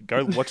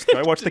 go watch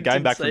the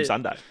game back from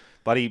Sunday.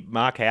 Bloody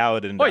Mark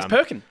Howard and he's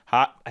Perkin.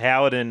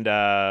 Howard and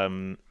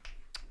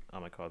oh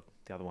my god,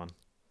 the other one.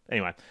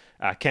 Anyway,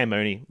 Cam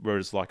Mooney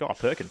was like, oh,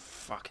 Perkin.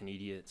 Fucking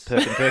idiots.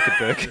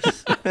 Perkin.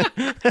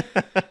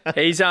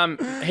 He's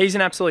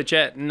an absolute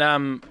jet, and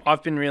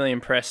I've been really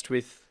impressed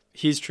with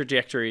his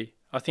trajectory.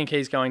 I think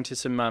he's going to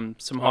some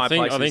high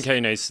places. I think he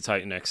needs to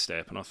take the next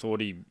step, and I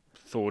thought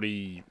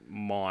he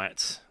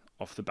might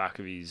off the back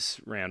of his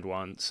round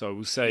one. So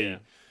we'll see. Yeah.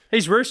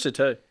 He's Rooster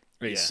too.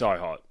 He's so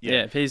hot.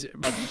 Yeah, he's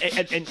and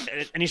an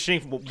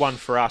interesting one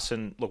for us.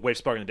 And look, we've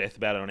spoken to death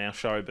about it on our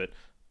show, but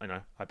you know,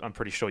 I'm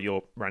pretty sure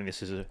you're running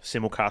this as a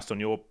simulcast on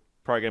your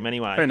program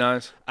anyway. Who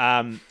knows?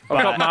 I've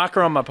got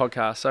Marker on my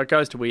podcast, so it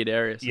goes to weird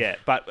areas. Yeah,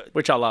 but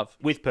which I love.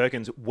 With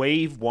Perkins,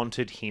 we've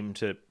wanted him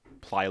to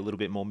play a little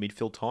bit more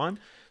midfield time.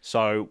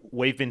 So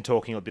we've been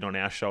talking a bit on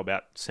our show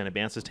about centre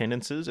bounces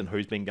tendencies and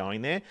who's been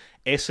going there.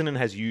 Essendon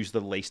has used the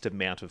least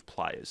amount of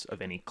players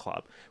of any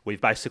club. We've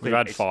had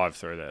 5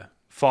 through there.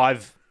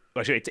 5,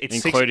 actually, it's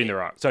including 6, the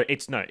ruck.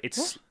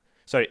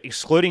 So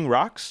excluding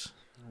rucks.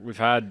 We've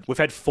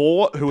had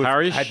 4 who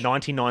Parish. have had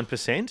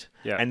 99%,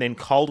 and then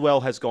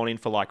Caldwell has gone in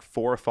for like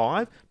 4 or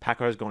 5.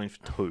 Paco has gone in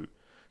for 2.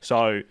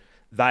 So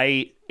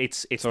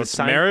it's the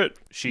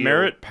same.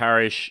 Mert,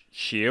 Parish,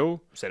 Shield,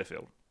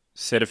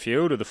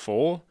 Setterfield are the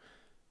 4.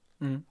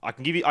 I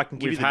can give you the numbers now.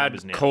 We've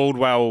had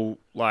Caldwell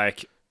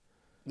like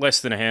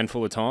less than a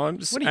handful of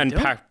times, and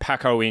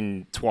Paco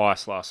in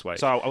twice last week.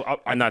 So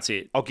and that's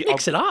it.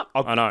 Mix it up.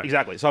 I know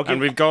exactly. So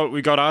we've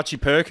got Archie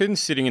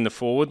Perkins sitting in the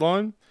forward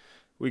line.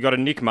 We got a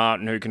Nick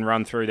Martin who can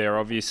run through there.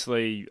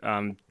 Obviously,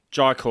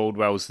 Jai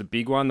Caldwell's the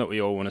big one that we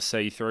all want to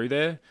see through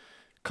there.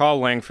 Kyle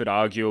Langford,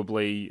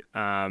 arguably,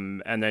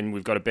 and then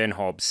we've got a Ben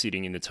Hobbs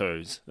sitting in the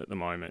 2s at the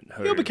moment.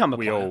 He'll become a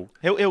player.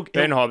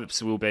 Ben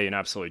Hobbs will be an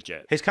absolute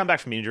jet. He's come back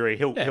from injury.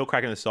 He'll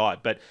crack in the side.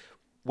 But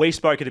we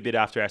spoke it a bit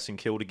after our St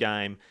Kilda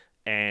game,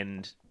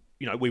 and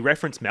you know we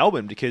referenced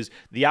Melbourne because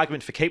the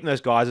argument for keeping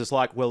those guys is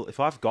like, well, if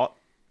I've got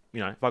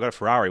a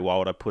Ferrari, why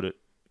would I put it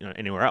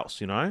anywhere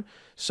else?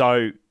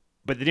 So,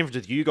 but the difference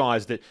with you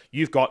guys that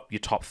you've got your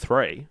top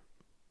 3.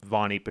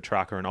 Viney,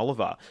 Petrarca and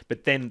Oliver.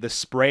 But then the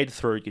spread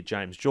through your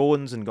James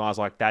Jordans and guys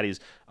like that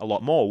is a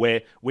lot more,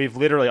 where we've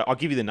literally, I'll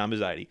give you the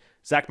numbers, 80.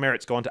 Zach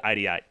Merritt's gone to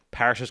 88.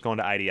 Parish has gone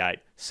to 88.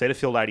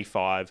 Setterfield,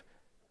 85.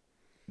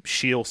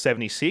 Shield,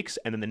 76.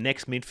 And then the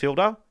next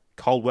midfielder,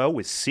 Caldwell,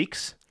 with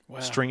 6. Wow.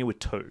 Stringer with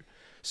 2.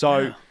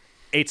 So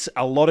it's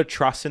a lot of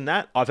trust in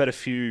that. I've had a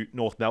few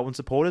North Melbourne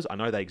supporters. I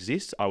know they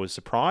exist. I was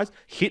surprised.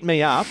 Hit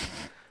me up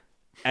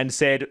and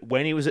said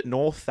when he was at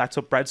North, that's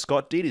what Brad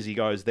Scott did, is he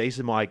goes, these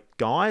are my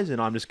guys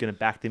and I'm just going to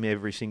back them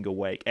every single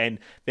week. And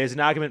there's an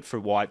argument for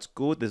why it's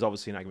good. There's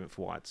obviously an argument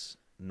for why it's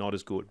not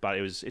as good. But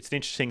it's an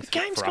interesting thing. The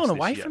game's gone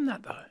away from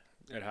that, though.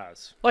 It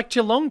has. Like,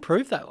 Geelong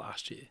proved that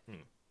last year.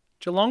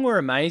 Geelong were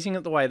amazing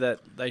at the way that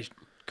they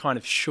kind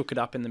of shook it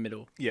up in the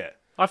middle. Yeah.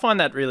 I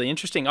find that really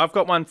interesting. I've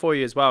got one for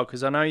you as well,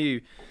 because I know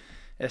you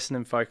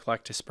Essendon folk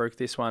like to spruik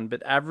this one,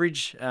 but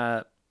average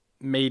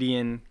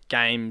median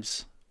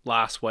games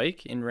last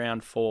week in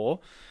round 4.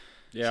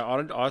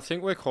 Yeah, I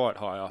think we're quite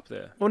high up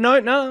there. Well,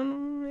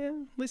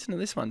 listen to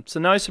this one.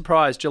 So no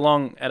surprise,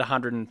 Geelong at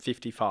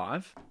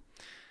 155.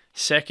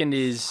 Second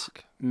is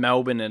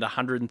Melbourne at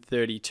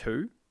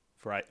 132.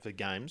 For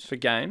games. For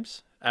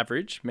games,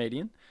 average,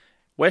 median.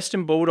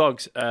 Western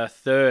Bulldogs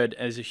third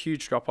as a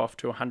huge drop-off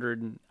to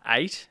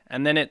 108.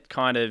 And then it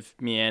kind of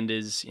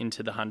meanders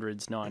into the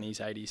hundreds, 90s,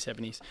 80s,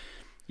 70s.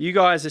 You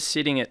guys are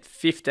sitting at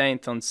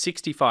 15th on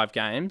 65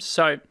 games.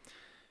 So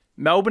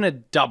Melbourne are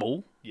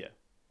double,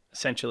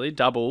 essentially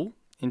double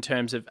in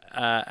terms of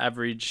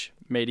average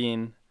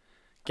median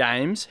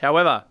games.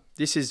 However,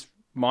 this is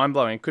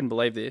mind-blowing. Couldn't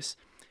believe this.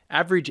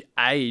 Average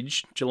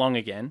age, Geelong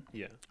again,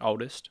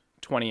 oldest,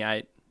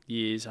 28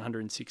 years,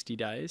 160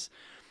 days.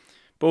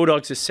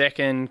 Bulldogs are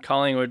second,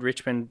 Collingwood,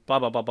 Richmond, blah,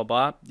 blah, blah, blah,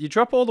 blah. You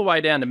drop all the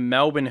way down to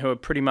Melbourne, who are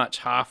pretty much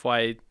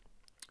halfway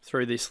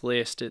through this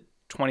list at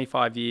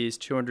 25 years,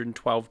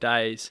 212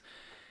 days.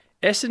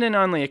 Essendon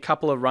only a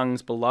couple of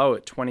rungs below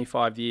at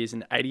 25 years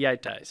and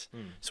 88 days.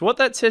 So what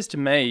that says to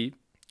me,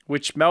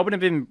 which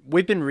Melbourne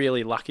we've been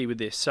really lucky with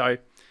this. So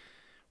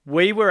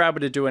we were able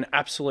to do an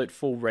absolute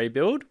full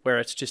rebuild where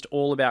it's just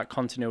all about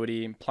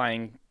continuity and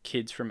playing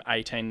kids from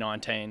 18,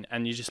 19,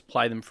 and you just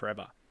play them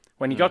forever.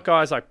 When you got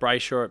guys like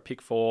Brayshaw at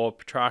pick 4,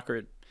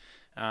 Petrarca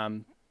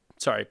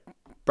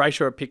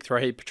Brayshaw at pick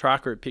 3,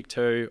 Petrarca at pick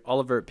 2,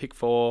 Oliver at pick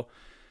 4,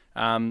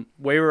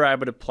 we were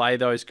able to play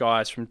those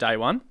guys from day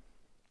one.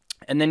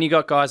 And then you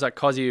got guys like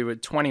Cozzy, who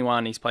at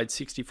 21, he's played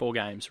 64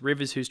 games.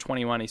 Rivers, who's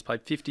 21, he's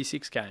played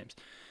 56 games.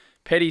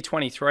 Petty,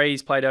 23,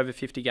 he's played over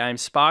 50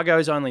 games.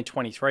 Spargo's only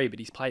 23, but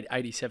he's played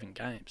 87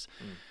 games.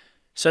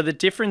 So the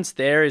difference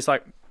there is,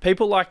 like,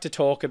 people like to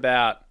talk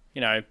about,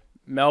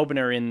 Melbourne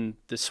are in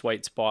the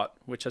sweet spot,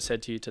 which I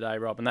said to you today,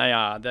 Rob, and they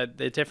are. They're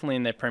definitely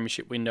in their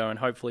premiership window, and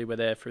hopefully we're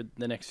there for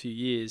the next few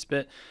years.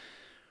 But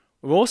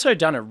We've also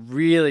done a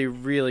really,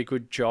 really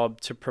good job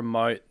to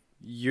promote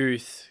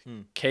youth,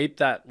 keep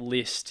that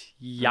list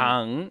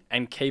young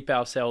and keep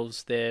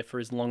ourselves there for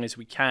as long as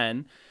we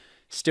can,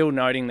 still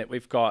noting that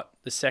we've got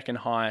the second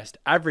highest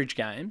average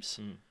games,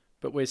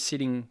 but we're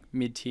sitting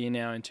mid-tier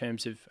now in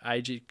terms of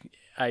age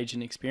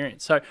and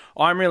experience. So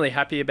I'm really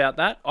happy about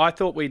that. I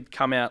thought we'd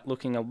come out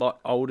looking a lot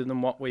older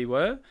than what we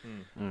were.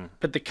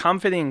 But the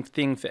comforting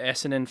thing for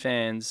Essendon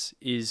fans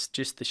is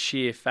just the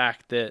sheer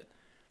fact that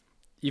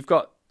you've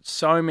got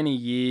so many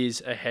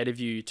years ahead of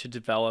you to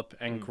develop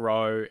and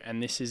grow,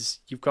 and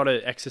you've got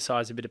to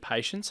exercise a bit of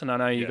patience. And I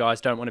know you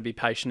guys don't want to be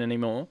patient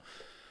anymore,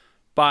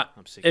 but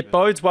it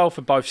bodes well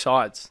for both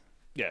sides.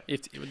 Yeah,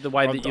 if the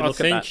way that you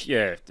look at that.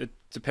 Yeah, it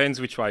depends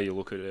which way you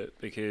look at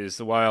it, because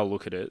the way I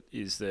look at it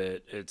is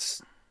that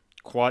it's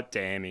quite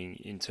damning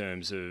in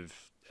terms of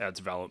our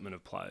development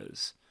of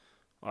players,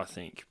 I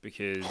think,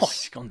 because... Oh,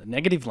 he's gone the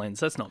negative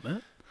lens. That's not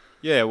Mert.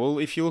 Yeah, well,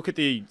 if you look at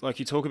you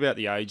talk about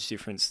the age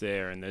difference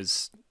there, and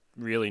there's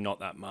really not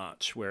that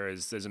much,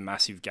 whereas there's a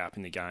massive gap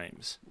in the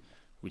games,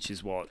 which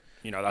is what,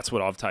 that's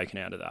what I've taken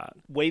out of that.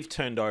 We've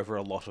turned over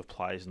a lot of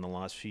players in the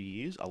last few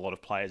years. A lot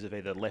of players have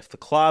either left the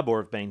club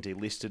or have been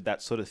delisted,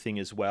 that sort of thing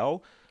as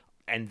well.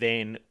 And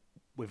then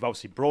we've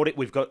obviously brought it.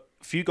 We've got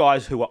a few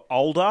guys who are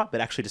older,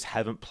 but actually just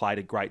haven't played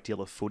a great deal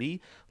of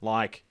footy.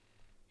 Like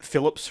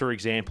Phillips, for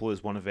example,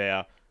 is one of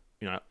our,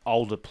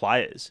 older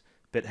players,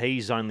 but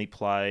he's only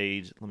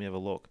played, let me have a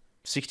look,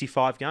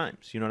 65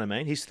 games. You know what I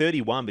mean? He's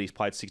 31, but he's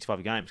played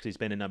 65 games because he's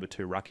been a number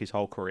 2 ruck his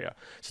whole career.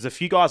 So there's a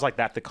few guys like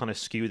that kind of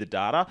skew the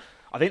data.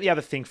 I think the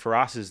other thing for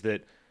us is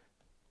that,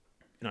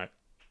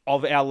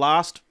 of our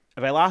last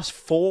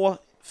 4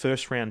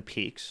 first-round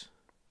picks,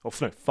 or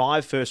no,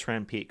 5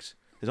 first-round picks,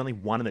 there's only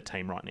 1 in the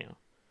team right now.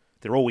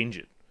 They're all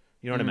injured.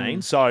 You know what I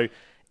mean? So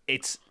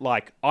it's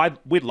like I'd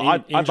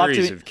love to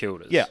have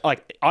killed us. Yeah,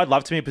 like I'd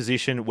love to be in a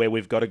position where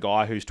we've got a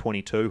guy who's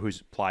 22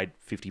 who's played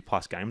 50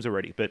 plus games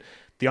already. But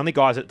the only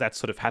guys that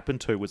sort of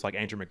happened to was like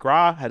Andrew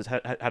McGrath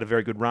had a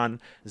very good run.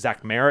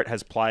 Zach Mert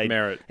has played.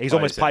 He's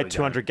almost played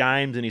 200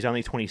 games and he's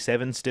only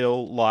 27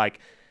 still. Like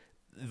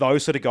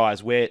those sort of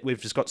guys where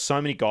we've just got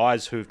so many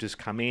guys who've just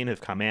come in,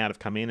 have come out, have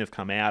come in, have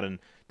come out, and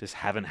just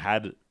haven't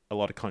had a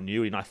lot of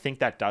continuity. And I think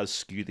that does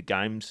skew the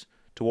games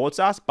towards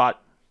us.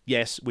 But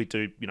yes, we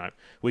do.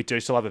 We do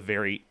still have a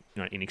very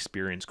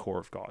inexperienced core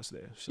of guys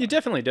there. So. You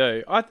definitely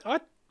do.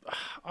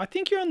 I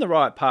think you're on the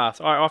right path.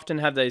 I often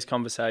have these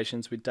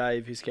conversations with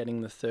Dave, who's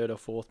getting the 3rd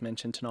or 4th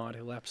mention tonight.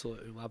 He'll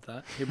absolutely love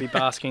that. He'll be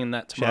basking in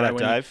that tomorrow. Shout out,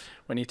 Dave.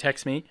 When he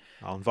texts me.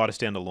 I'll invite us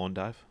down to Lawn,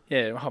 Dave.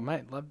 Yeah,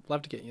 mate,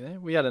 love to get you there.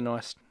 We had a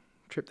nice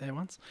trip there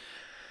once.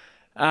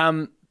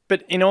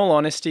 But in all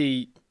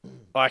honesty,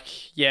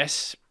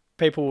 yes,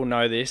 people will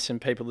know this, and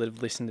people that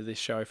have listened to this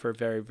show for a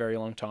very, very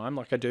long time.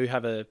 I do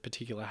have a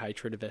particular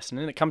hatred of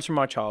Essendon. It comes from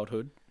my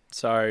childhood.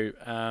 So,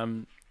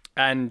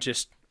 and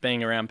just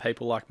being around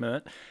people like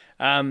Mert.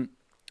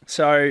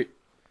 So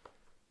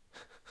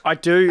I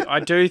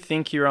do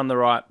think you're on the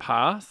right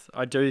path.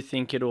 I do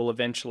think it'll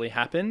eventually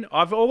happen.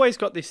 I've always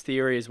got this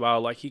theory as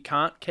well, you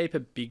can't keep a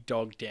big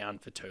dog down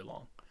for too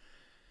long.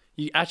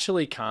 You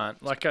actually can't.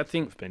 I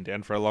think it's been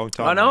down for a long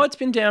time. I know it's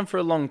been down for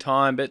a long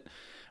time, but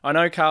I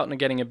know Carlton are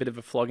getting a bit of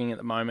a flogging at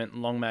the moment,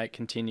 and long may it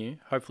continue.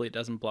 Hopefully it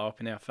doesn't blow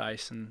up in our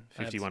face. And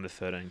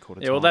 51-13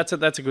 quarter time. Yeah, well, that's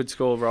a good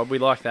score, Rob. We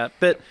like that.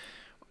 But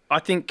I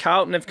think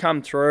Carlton have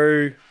come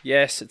through.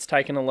 Yes, it's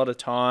taken a lot of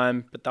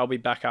time, but they'll be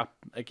back up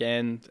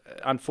again.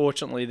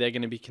 Unfortunately, they're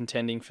going to be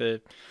contending for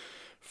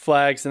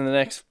flags in the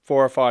next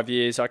 4 or 5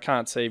 years. I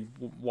can't see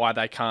why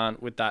they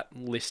can't with that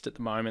list at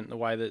the moment, the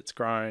way that it's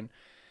grown.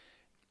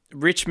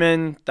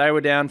 Richmond, they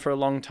were down for a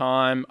long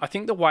time. I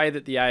think the way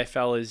that the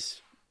AFL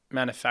has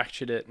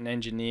manufactured it and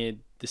engineered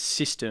the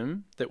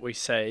system that we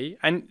see,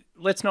 and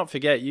let's not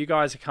forget, you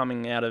guys are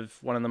coming out of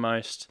one of the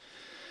most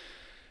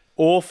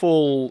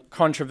awful,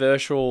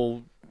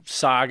 controversial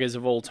sagas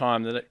of all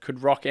time that it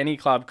could rock any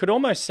club, could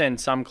almost send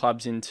some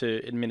clubs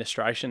into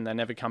administration. They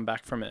never come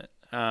back from it.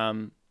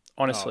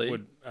 Honestly,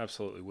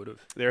 absolutely would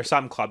have. There are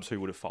some clubs who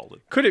would have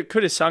folded. Could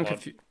have sunk a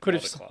few. Could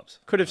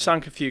have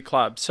sunk a few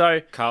clubs.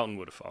 So Carlton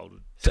would have folded.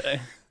 I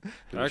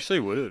actually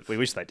would have. We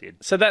wish they did.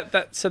 So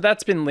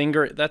that's been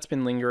lingering. That's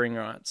been lingering,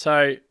 right?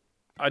 So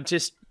I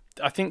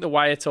think the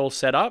way it's all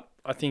set up,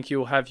 I think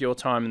you'll have your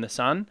time in the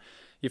sun.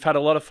 You've had a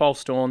lot of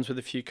false dawns with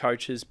a few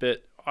coaches,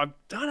 but I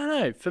don't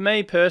know. For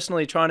me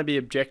personally, trying to be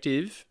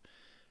objective,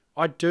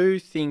 I do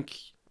think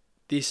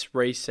this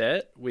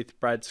reset with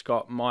Brad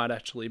Scott might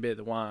actually be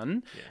the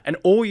one. Yeah. And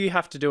all you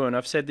have to do, and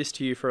I've said this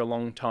to you for a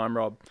long time,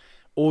 Rob,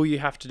 all you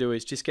have to do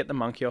is just get the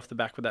monkey off the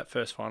back with that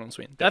first finals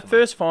win. Definitely. That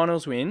first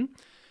finals win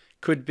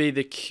could be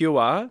the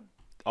cure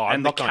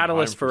and the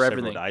catalyst for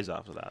everything. Several days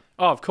after that.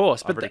 Oh, of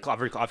course. But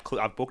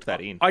I've booked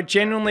that in. I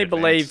genuinely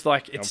believe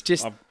I've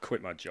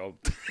quit my job.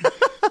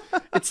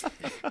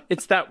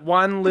 It's that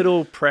one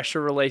little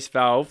pressure release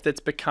valve that's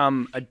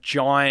become a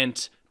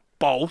giant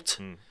bolt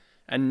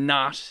and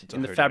nut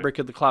in the fabric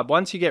of the club.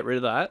 Once you get rid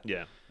of that,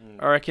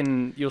 I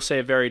reckon you'll see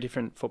a very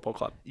different football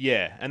club.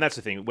 Yeah, and that's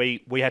the thing.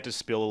 We had to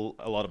spill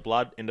a lot of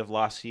blood end of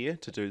last year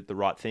to do the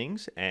right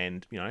things,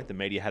 and the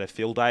media had a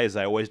field day as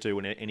they always do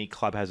when any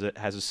club has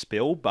a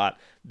spill. But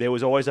there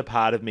was always a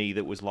part of me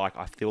that was like,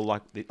 I feel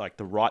like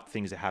the right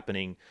things are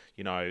happening.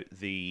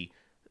 The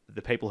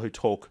people who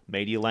talk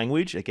media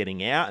language are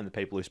getting out, and the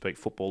people who speak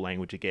football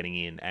language are getting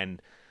in.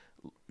 And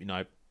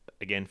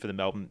again, for the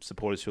Melbourne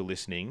supporters who are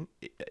listening,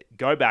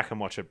 go back and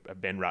watch a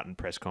Ben Rutten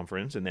press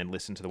conference and then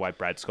listen to the way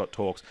Brad Scott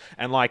talks.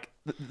 And the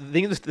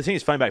thing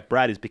that's funny about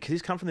Brad is because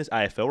he's come from this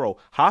AFL role,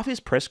 half his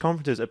press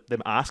conferences are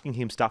them asking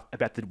him stuff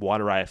about the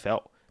wider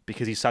AFL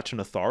because he's such an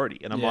authority.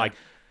 And I'm like,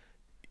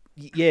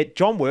 yeah,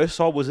 John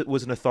Worsfold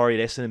was an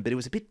authority at Essendon, but it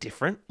was a bit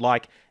different.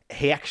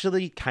 He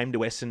actually came to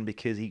Essendon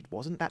because he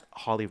wasn't that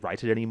highly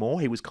rated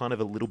anymore. He was kind of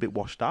a little bit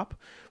washed up,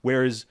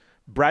 whereas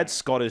Brad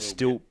Scott is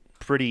still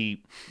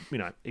pretty,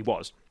 he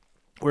was.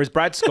 Whereas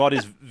Brad Scott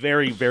is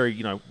very,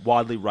 very,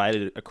 widely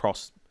rated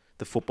across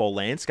the football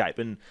landscape.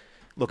 And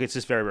look, it's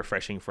just very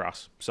refreshing for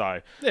us. So,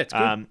 yeah, it's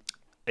good.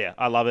 Yeah,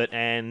 I love it.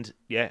 And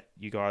yeah,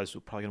 you guys are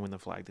probably going to win the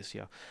flag this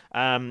year.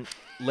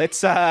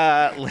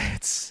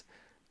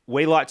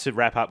 We like to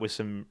wrap up with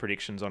some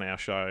predictions on our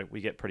show.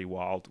 We get pretty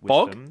wild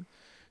with them.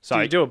 So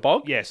do you do a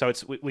bog? Yeah, so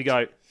we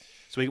go.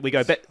 So we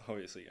go.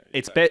 Obviously,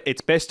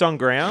 it's best on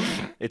ground.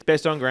 It's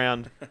best on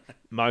ground.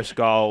 Most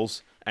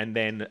goals, and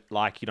then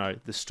the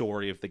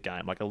story of the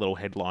game, like a little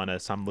headliner,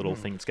 some little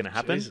thing that's going to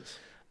happen. Jesus.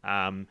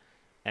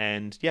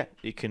 And yeah,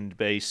 it can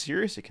be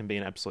serious. It can be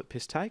an absolute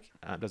piss take.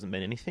 It doesn't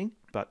mean anything,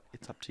 but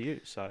it's up to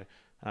you. So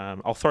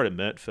I'll throw to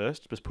Mert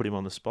first. Just put him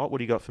on the spot. What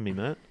do you got for me,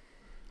 Mert?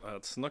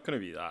 It's not going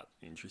to be that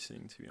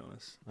interesting, to be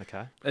honest.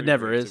 Okay. It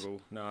never is.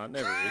 No, it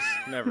never is.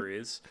 Never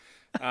is.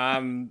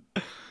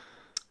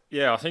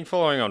 Yeah, I think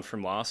following on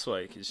from last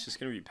week, it's just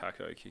going to be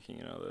Paco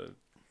kicking another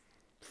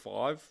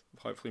 5,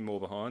 hopefully more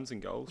behinds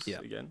and goals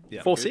again.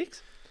 Yeah.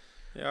 4-6?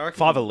 Yeah, I reckon.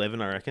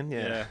 5'11", I reckon.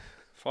 Yeah.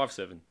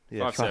 5'7".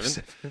 Yeah,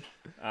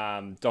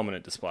 5'7".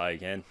 Dominant display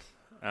again.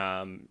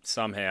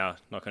 Somehow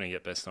not going to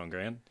get best on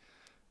ground.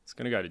 It's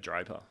going to go to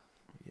Draper,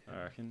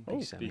 I reckon.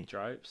 Big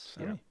Drapes.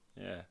 Yeah.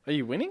 Are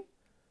you winning?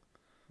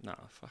 No,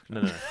 fuck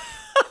No.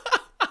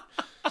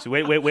 So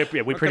we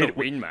predict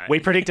win, mate. We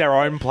predict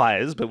our own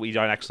players, but we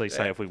don't actually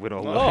say if we win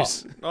or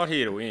lose. Not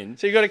here to win.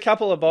 So you got a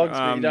couple of bogs,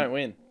 but you don't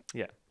win.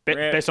 Yeah,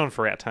 best on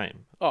for our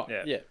team. Oh,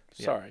 yeah.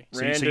 Sorry.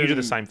 So you do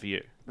the same for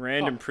you.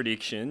 Random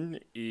prediction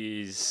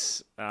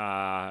is, in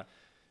an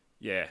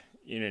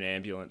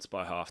ambulance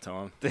by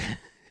halftime.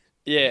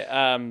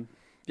 Yeah.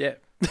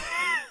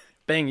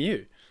 Being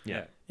you.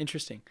 Yeah.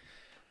 Interesting.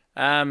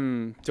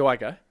 Do I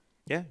go?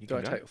 Yeah, you Do can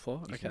I go. take the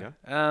floor? You Okay. can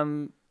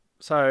go.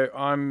 So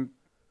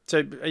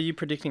are you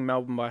predicting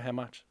Melbourne by how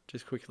much?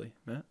 Just quickly,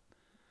 Matt.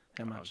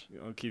 How much?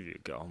 I'll give you a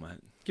goal, mate.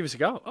 Give us a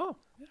goal. Oh,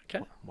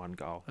 okay. One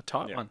goal. A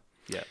tight one.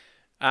 Yeah.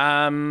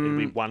 Um, It'll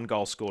be one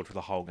goal scored for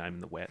the whole game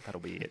in the wet.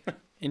 That'll be it.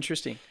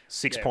 Interesting.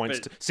 6 Yeah, points.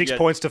 but 6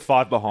 points to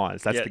 5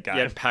 behinds. That's Yeah, the game.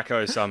 Yeah,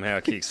 Paco somehow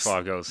kicks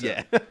 5 goals.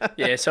 Yeah.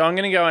 Yeah, so I'm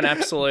going to go an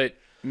absolute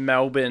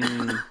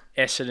Melbourne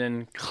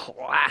Essendon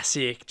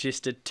classic,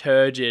 just a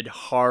turgid,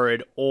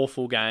 horrid,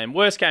 awful game.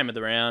 Worst game of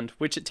the round,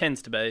 which it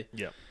tends to be.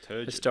 Yeah.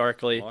 Turgid.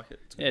 Historically. I like it.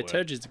 Yeah,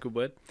 turgid's a good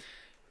word.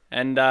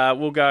 And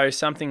we'll go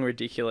something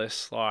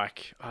ridiculous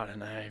like, I don't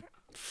know,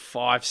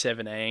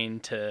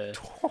 5-17 to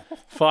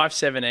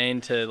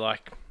 5-17 to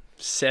like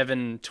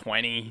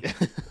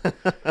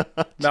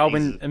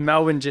 7-20.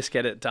 Melbourne just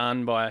get it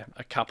done by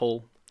a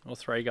couple or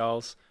 3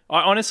 goals.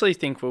 I honestly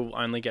think we'll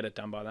only get it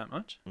done by that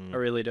much. I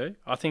really do.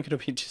 I think it'll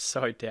be just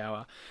so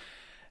dour.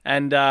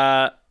 And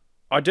I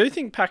do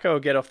think Paco will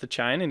get off the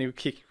chain and he'll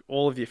kick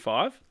all of your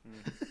 5.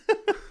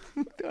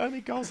 The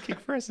only goals kick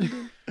for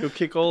Essendon. He'll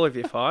kick all of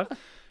your 5.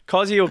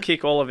 Cozzy will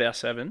kick all of our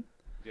 7.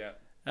 Yeah.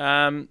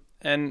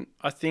 And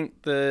I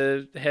think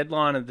the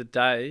headline of the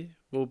day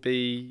will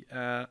be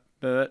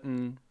Mert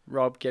and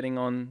Rob getting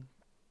on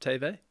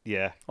TV.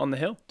 Yeah. On the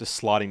hill. Just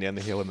sliding down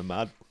the hill in the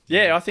mud.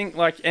 Yeah, I think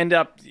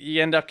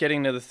you end up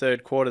getting to the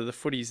third quarter. The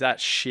footy's that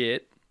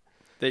shit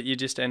that you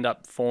just end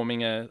up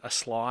forming a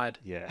slide.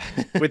 Yeah.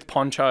 With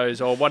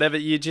ponchos or whatever.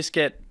 You just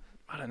get,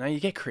 I don't know, you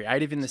get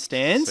creative in the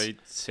stands.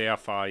 See how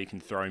far you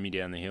can throw me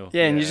down the hill.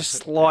 Yeah, and you just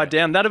slide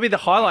down. That'll be the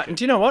highlight. And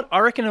do you know what? I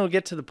reckon it'll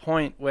get to the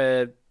point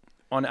where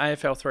on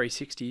AFL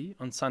 360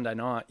 on Sunday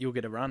night, you'll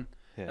get a run.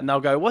 Yeah. And they'll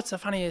go, what's the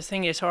funniest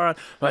thing you saw on...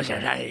 Yeah.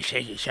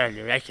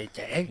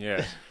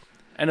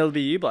 And it'll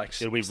be you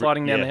blokes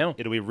sliding down the hill.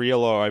 It'll be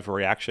real or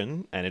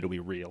overreaction, and it'll be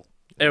real.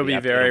 It'll be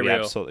very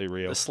real. Absolutely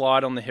real. The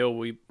slide on the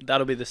hill,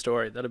 that'll be the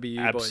story. That'll be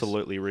you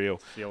absolutely boys. real.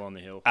 Feel on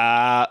the hill.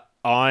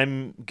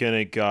 I'm going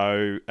to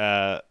go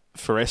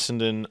for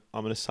Essendon.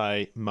 I'm going to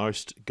say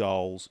most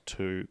goals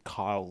to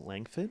Kyle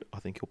Langford. I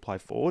think he'll play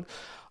forward.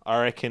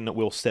 I reckon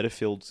Will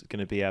Setterfield's going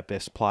to be our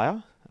best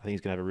player. I think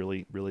he's going to have a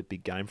really, really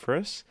big game for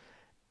us.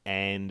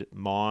 And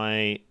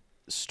my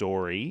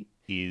story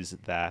is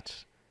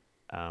that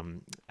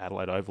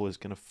Adelaide Oval is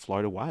going to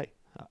float away.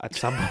 At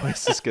some point,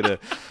 it's just going to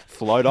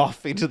float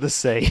off into the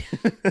sea.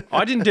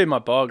 I didn't do my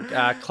bog.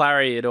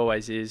 Clary, it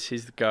always is.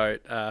 He's the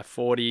GOAT.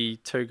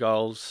 42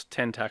 goals,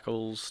 10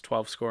 tackles,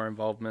 12 score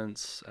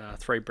involvements,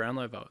 3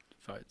 Brownlow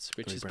votes,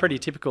 which is pretty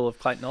typical of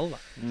Clayton Oliver.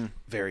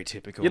 Very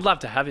typical. You'd love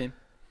to have him.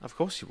 Of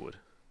course you would.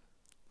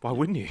 Why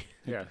wouldn't you?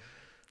 Yeah.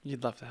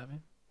 You'd love to have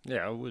him.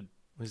 Yeah, I would.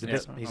 He's the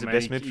best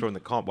midfielder in the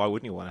comp. Why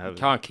wouldn't you want to have him?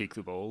 Can't kick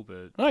the ball,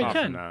 but No, you apart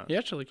from can. that, You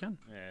actually can.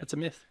 Yeah. It's a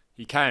myth.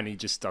 he can. He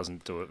just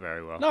doesn't do it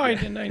very well. No,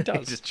 he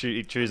does.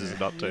 He chooses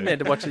not to. You need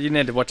to watch. You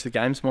need to watch the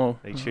games more.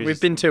 chooses-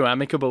 We've been too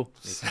amicable.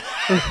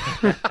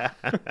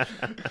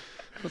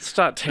 Let's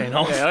start teeing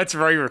off. Yeah, let's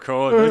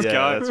re-record. Let's Yeah,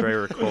 go. let's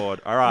re-record.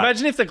 All right.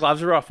 Imagine if the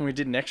gloves were off and we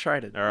didn't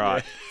X-rated. All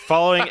right.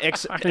 Following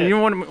You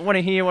want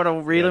to hear what I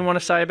really want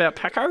to say about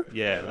Paco?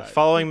 Yeah, the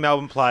following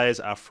Melbourne players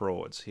are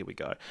frauds. Here we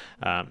go.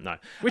 No.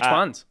 Which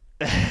ones?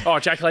 Oh,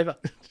 Jake Lever.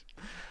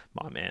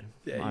 My man.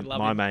 Yeah, you love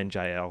my him. man,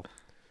 JL.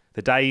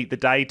 The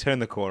day he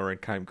turned the corner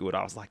and came good,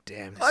 I was like,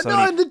 damn. I know,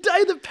 and the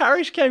day that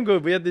Parrish came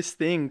good, we had this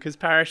thing because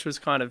Parrish was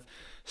kind of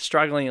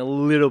struggling a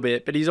little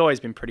bit, but he's always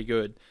been pretty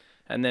good.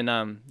 And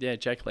then,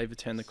 Jake Lever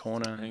turned the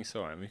corner. I think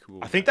so amicable.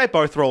 I think they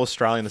both were all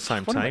Australian, the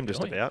same What am I team, just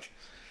doing? about.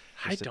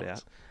 Hate Just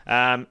dogs.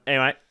 about.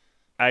 Anyway,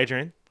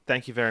 Adrian,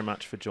 thank you very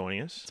much for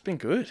joining us. It's been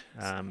good.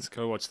 Let's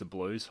go watch the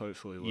Blues.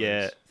 Hopefully, lose.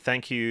 Yeah,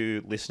 thank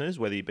you, listeners,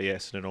 whether you be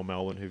Essendon or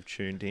Melbourne, who've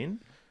tuned in.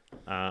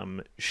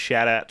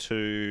 Shout out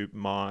to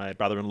my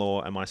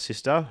brother-in-law and my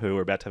sister, who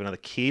are about to have another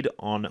kid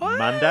on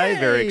Monday.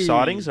 Very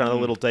exciting. So another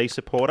little D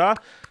supporter.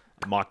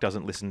 Mike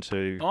doesn't listen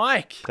to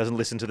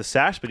the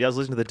Sash, but he does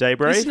listen to the DeeBrief.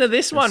 Listen to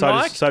this And one, so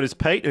Mike. so does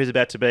Pete, who's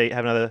about to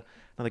have another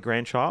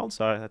grandchild.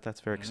 So that's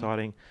very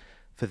exciting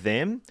for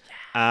them.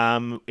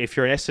 If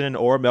you're an Essendon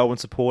or a Melbourne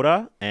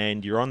supporter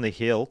and you're on the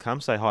hill,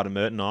 come say hi to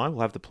Mert and I.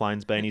 We'll have the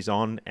Plains beanies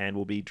on and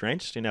we'll be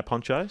drenched in our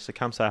poncho. So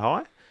come say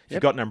hi. If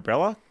you've got an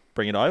umbrella,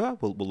 bring it over.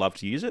 We'll love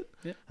to use it.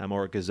 Yep.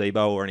 Or a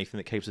gazebo or anything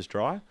that keeps us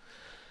dry.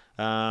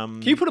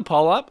 Can you put a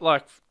poll up?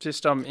 Like,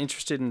 just I'm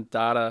interested in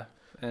data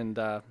and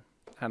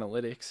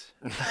analytics.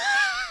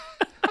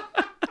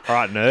 All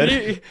right,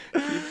 nerd.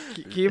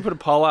 Can you put a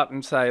poll up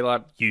and say,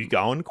 like, You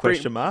going?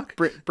 Question mark.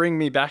 bring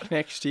me back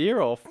next year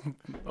or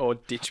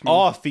ditch me?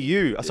 Oh, for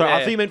you. Sorry, I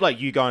Yeah. thought you meant like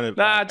you going to.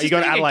 Nah, are just you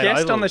going to being a Adelaide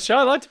guest Oval? on the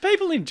show. Like, do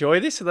people enjoy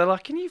this? Or they're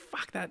like, can you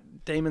fuck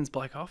that Demons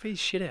bloke off? He's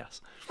shit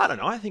house. I don't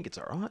know. I think it's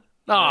all right.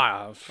 No,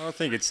 I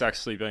think it's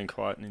actually been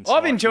quite an insightful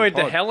I've enjoyed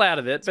the pod. hell out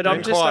of it, but Been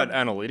I'm just quite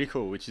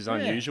analytical, which is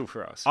unusual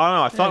for us.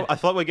 I don't know. I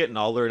thought we're getting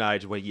older in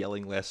age. We're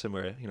yelling less and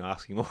we're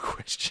asking more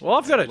questions. well,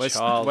 I've got a Less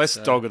child.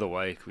 so dog of the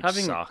week, which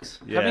having- sucks.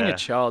 Having Yeah. a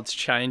child's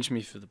changed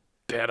me for the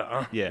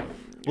better. Yeah.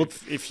 Well,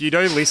 if you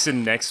don't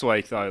listen next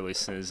week, though,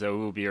 listeners, there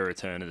will be a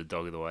return of the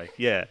dog of the week.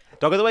 Yeah.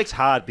 Dog of the Week's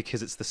hard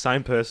because it's the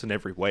same person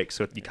every week,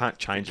 so you can't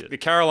change The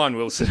it. Caroline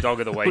Wilson Dog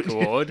of the Week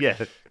award Yeah.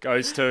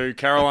 goes to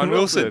Caroline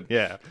Wilson.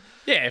 Yeah.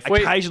 Yeah, if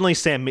we... Occasionally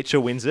Sam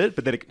Mitchell wins it,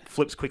 but then it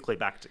flips quickly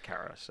back to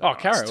Cara. So. Oh,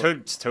 Carol.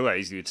 It's too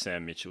easy with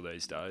Sam Mitchell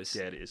these days.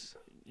 Yeah, it is.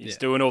 He's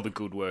doing all the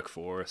good work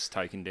for us,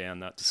 taking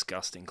down that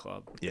disgusting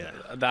club. Yeah.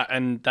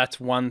 That's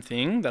one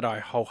thing that I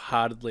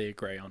wholeheartedly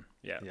agree on.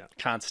 Yeah.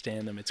 Can't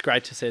stand them. It's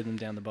great to see them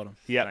down the bottom.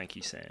 Yeah. Thank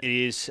you, Sam. It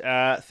is.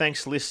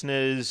 Thanks,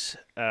 listeners.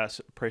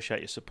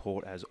 Appreciate your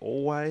support as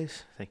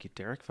always. Thank you,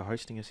 Derek, for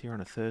hosting us here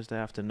on a Thursday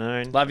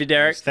afternoon. Love you,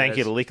 Derek. Thank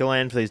you to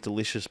Liquorland for these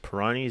delicious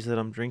Peronis that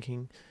I'm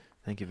drinking.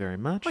 Thank you very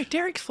much. Wait,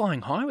 Derek's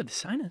flying high with the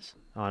Saners.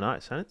 Oh, no.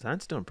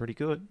 Saint's doing pretty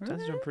good.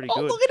 Saint's doing pretty Oh,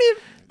 good. look at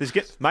him. There's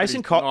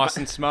Mason Pretty Cox. nice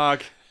and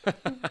smug.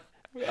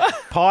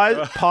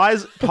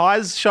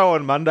 Pies show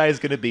on Monday is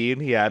going to be in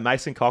here.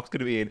 Mason Cox going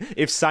to be in.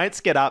 If Saints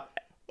get up,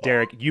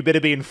 Derek, you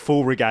better be in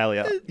full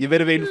regalia. You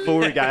better be in full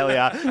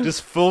regalia.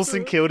 Just full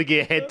St Kilda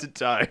gear head to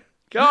toe.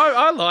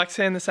 I like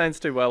seeing the Saints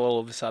do well all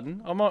of a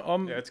sudden.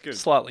 I'm it's good.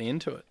 slightly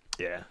into it.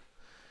 Yeah.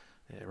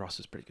 Yeah, Ross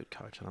is a pretty good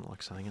coach. I don't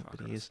like saying it,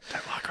 but he is.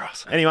 Don't like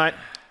Ross. Anyway,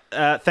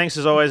 thanks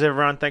as always,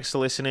 everyone. Thanks for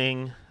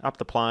listening. Up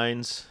the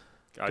plains.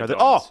 Go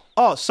Go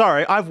Dogs.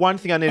 Sorry. I have one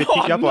thing I need to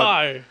pick you up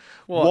on. No.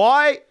 What?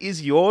 Why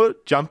is your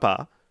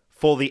jumper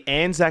for the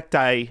Anzac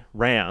Day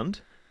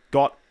round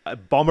got a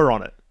bomber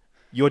on it?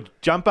 Your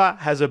jumper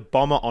has a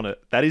bomber on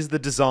it. That is the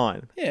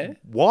design. Yeah.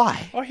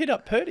 Why? I hit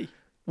up Purdy.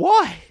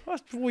 Why?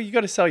 Well, you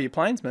got to sell your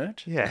Plains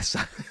merch. Yes.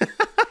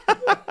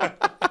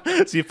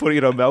 So you're putting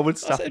it on Melbourne I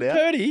stuff said, now.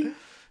 Purdy,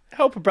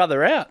 help a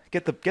brother out.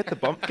 Get the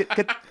bomb.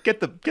 Get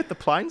the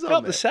planes on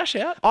Help there. the Sash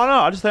out. Oh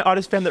no! I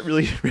just found that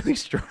really really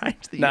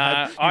strange that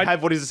Nah, you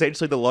have what is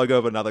essentially the logo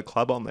of another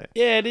club on there.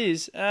 Yeah, it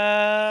is.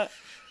 Yeah.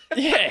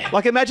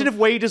 Like imagine if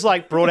we just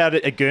like brought out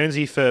a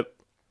Guernsey for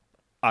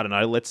I don't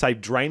know, let's say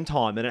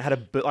Dreamtime, and it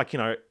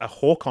had a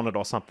hawk on it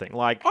or something.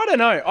 Like I don't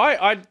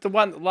know.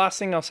 The last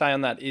thing I'll say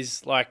on that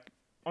is like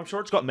I'm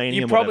sure it's got meaning.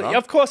 you and probably, whatever.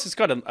 of course, it's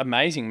got an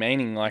amazing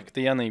meaning. Like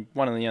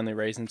one of the only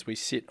reasons we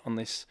sit on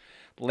this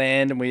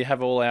land and we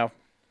have all our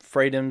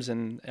freedoms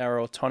and our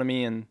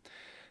autonomy and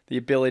the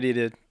ability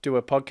to do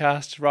a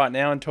podcast right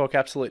now and talk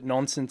absolute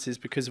nonsense is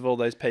because of all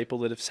those people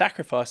that have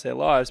sacrificed their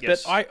lives.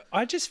 Yes. But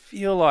I just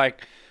feel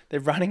like they're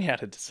running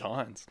out of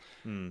designs.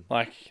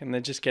 Like, and they're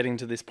just getting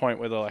to this point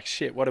where they're like,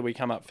 shit, what do we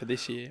come up for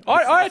this year?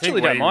 I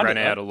actually don't mind it. We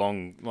ran out a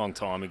long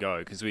time ago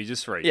because we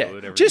just redo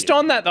it every just year.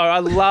 on that though, I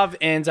love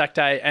Anzac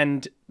Day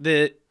and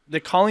the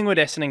Collingwood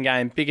Essendon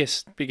game,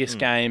 biggest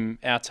game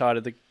outside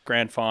of the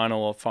grand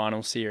final or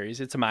final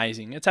series. It's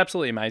amazing. It's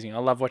absolutely amazing. I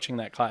love watching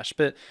that clash.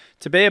 But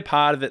to be a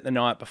part of it the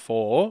night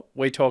before,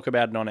 we talk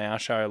about it on our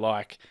show,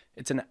 like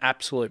it's an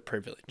absolute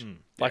privilege.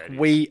 Like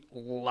we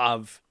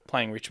love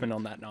playing Richmond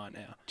on that night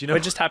now. We're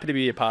just happy to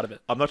be a part of it.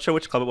 I'm not sure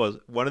which club it was.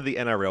 One of the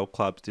NRL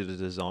clubs did a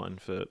design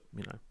for,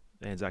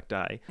 Anzac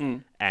Day,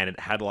 and it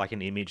had like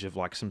an image of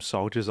like some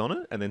soldiers on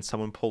it, and then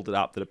someone pulled it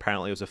up that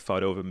apparently it was a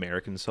photo of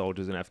American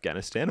soldiers in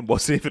Afghanistan and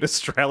wasn't even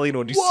Australian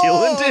or New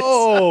Zealanders.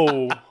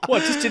 Oh,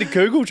 what? Just did a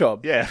Google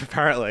job? Yeah,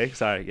 apparently.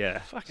 So yeah,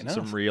 Fucking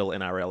some hell. real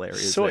NRL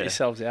areas. Sort there.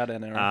 yourselves out,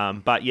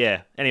 NRL. But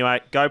yeah,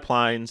 anyway, go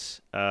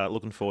Plains.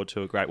 Looking forward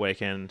to a great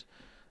weekend.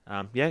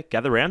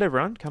 Gather round,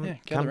 everyone. Come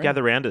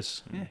gather round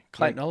us. Yeah,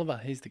 Clayton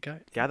Oliver, he's the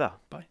GOAT. Gather.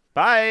 Bye.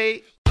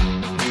 Bye.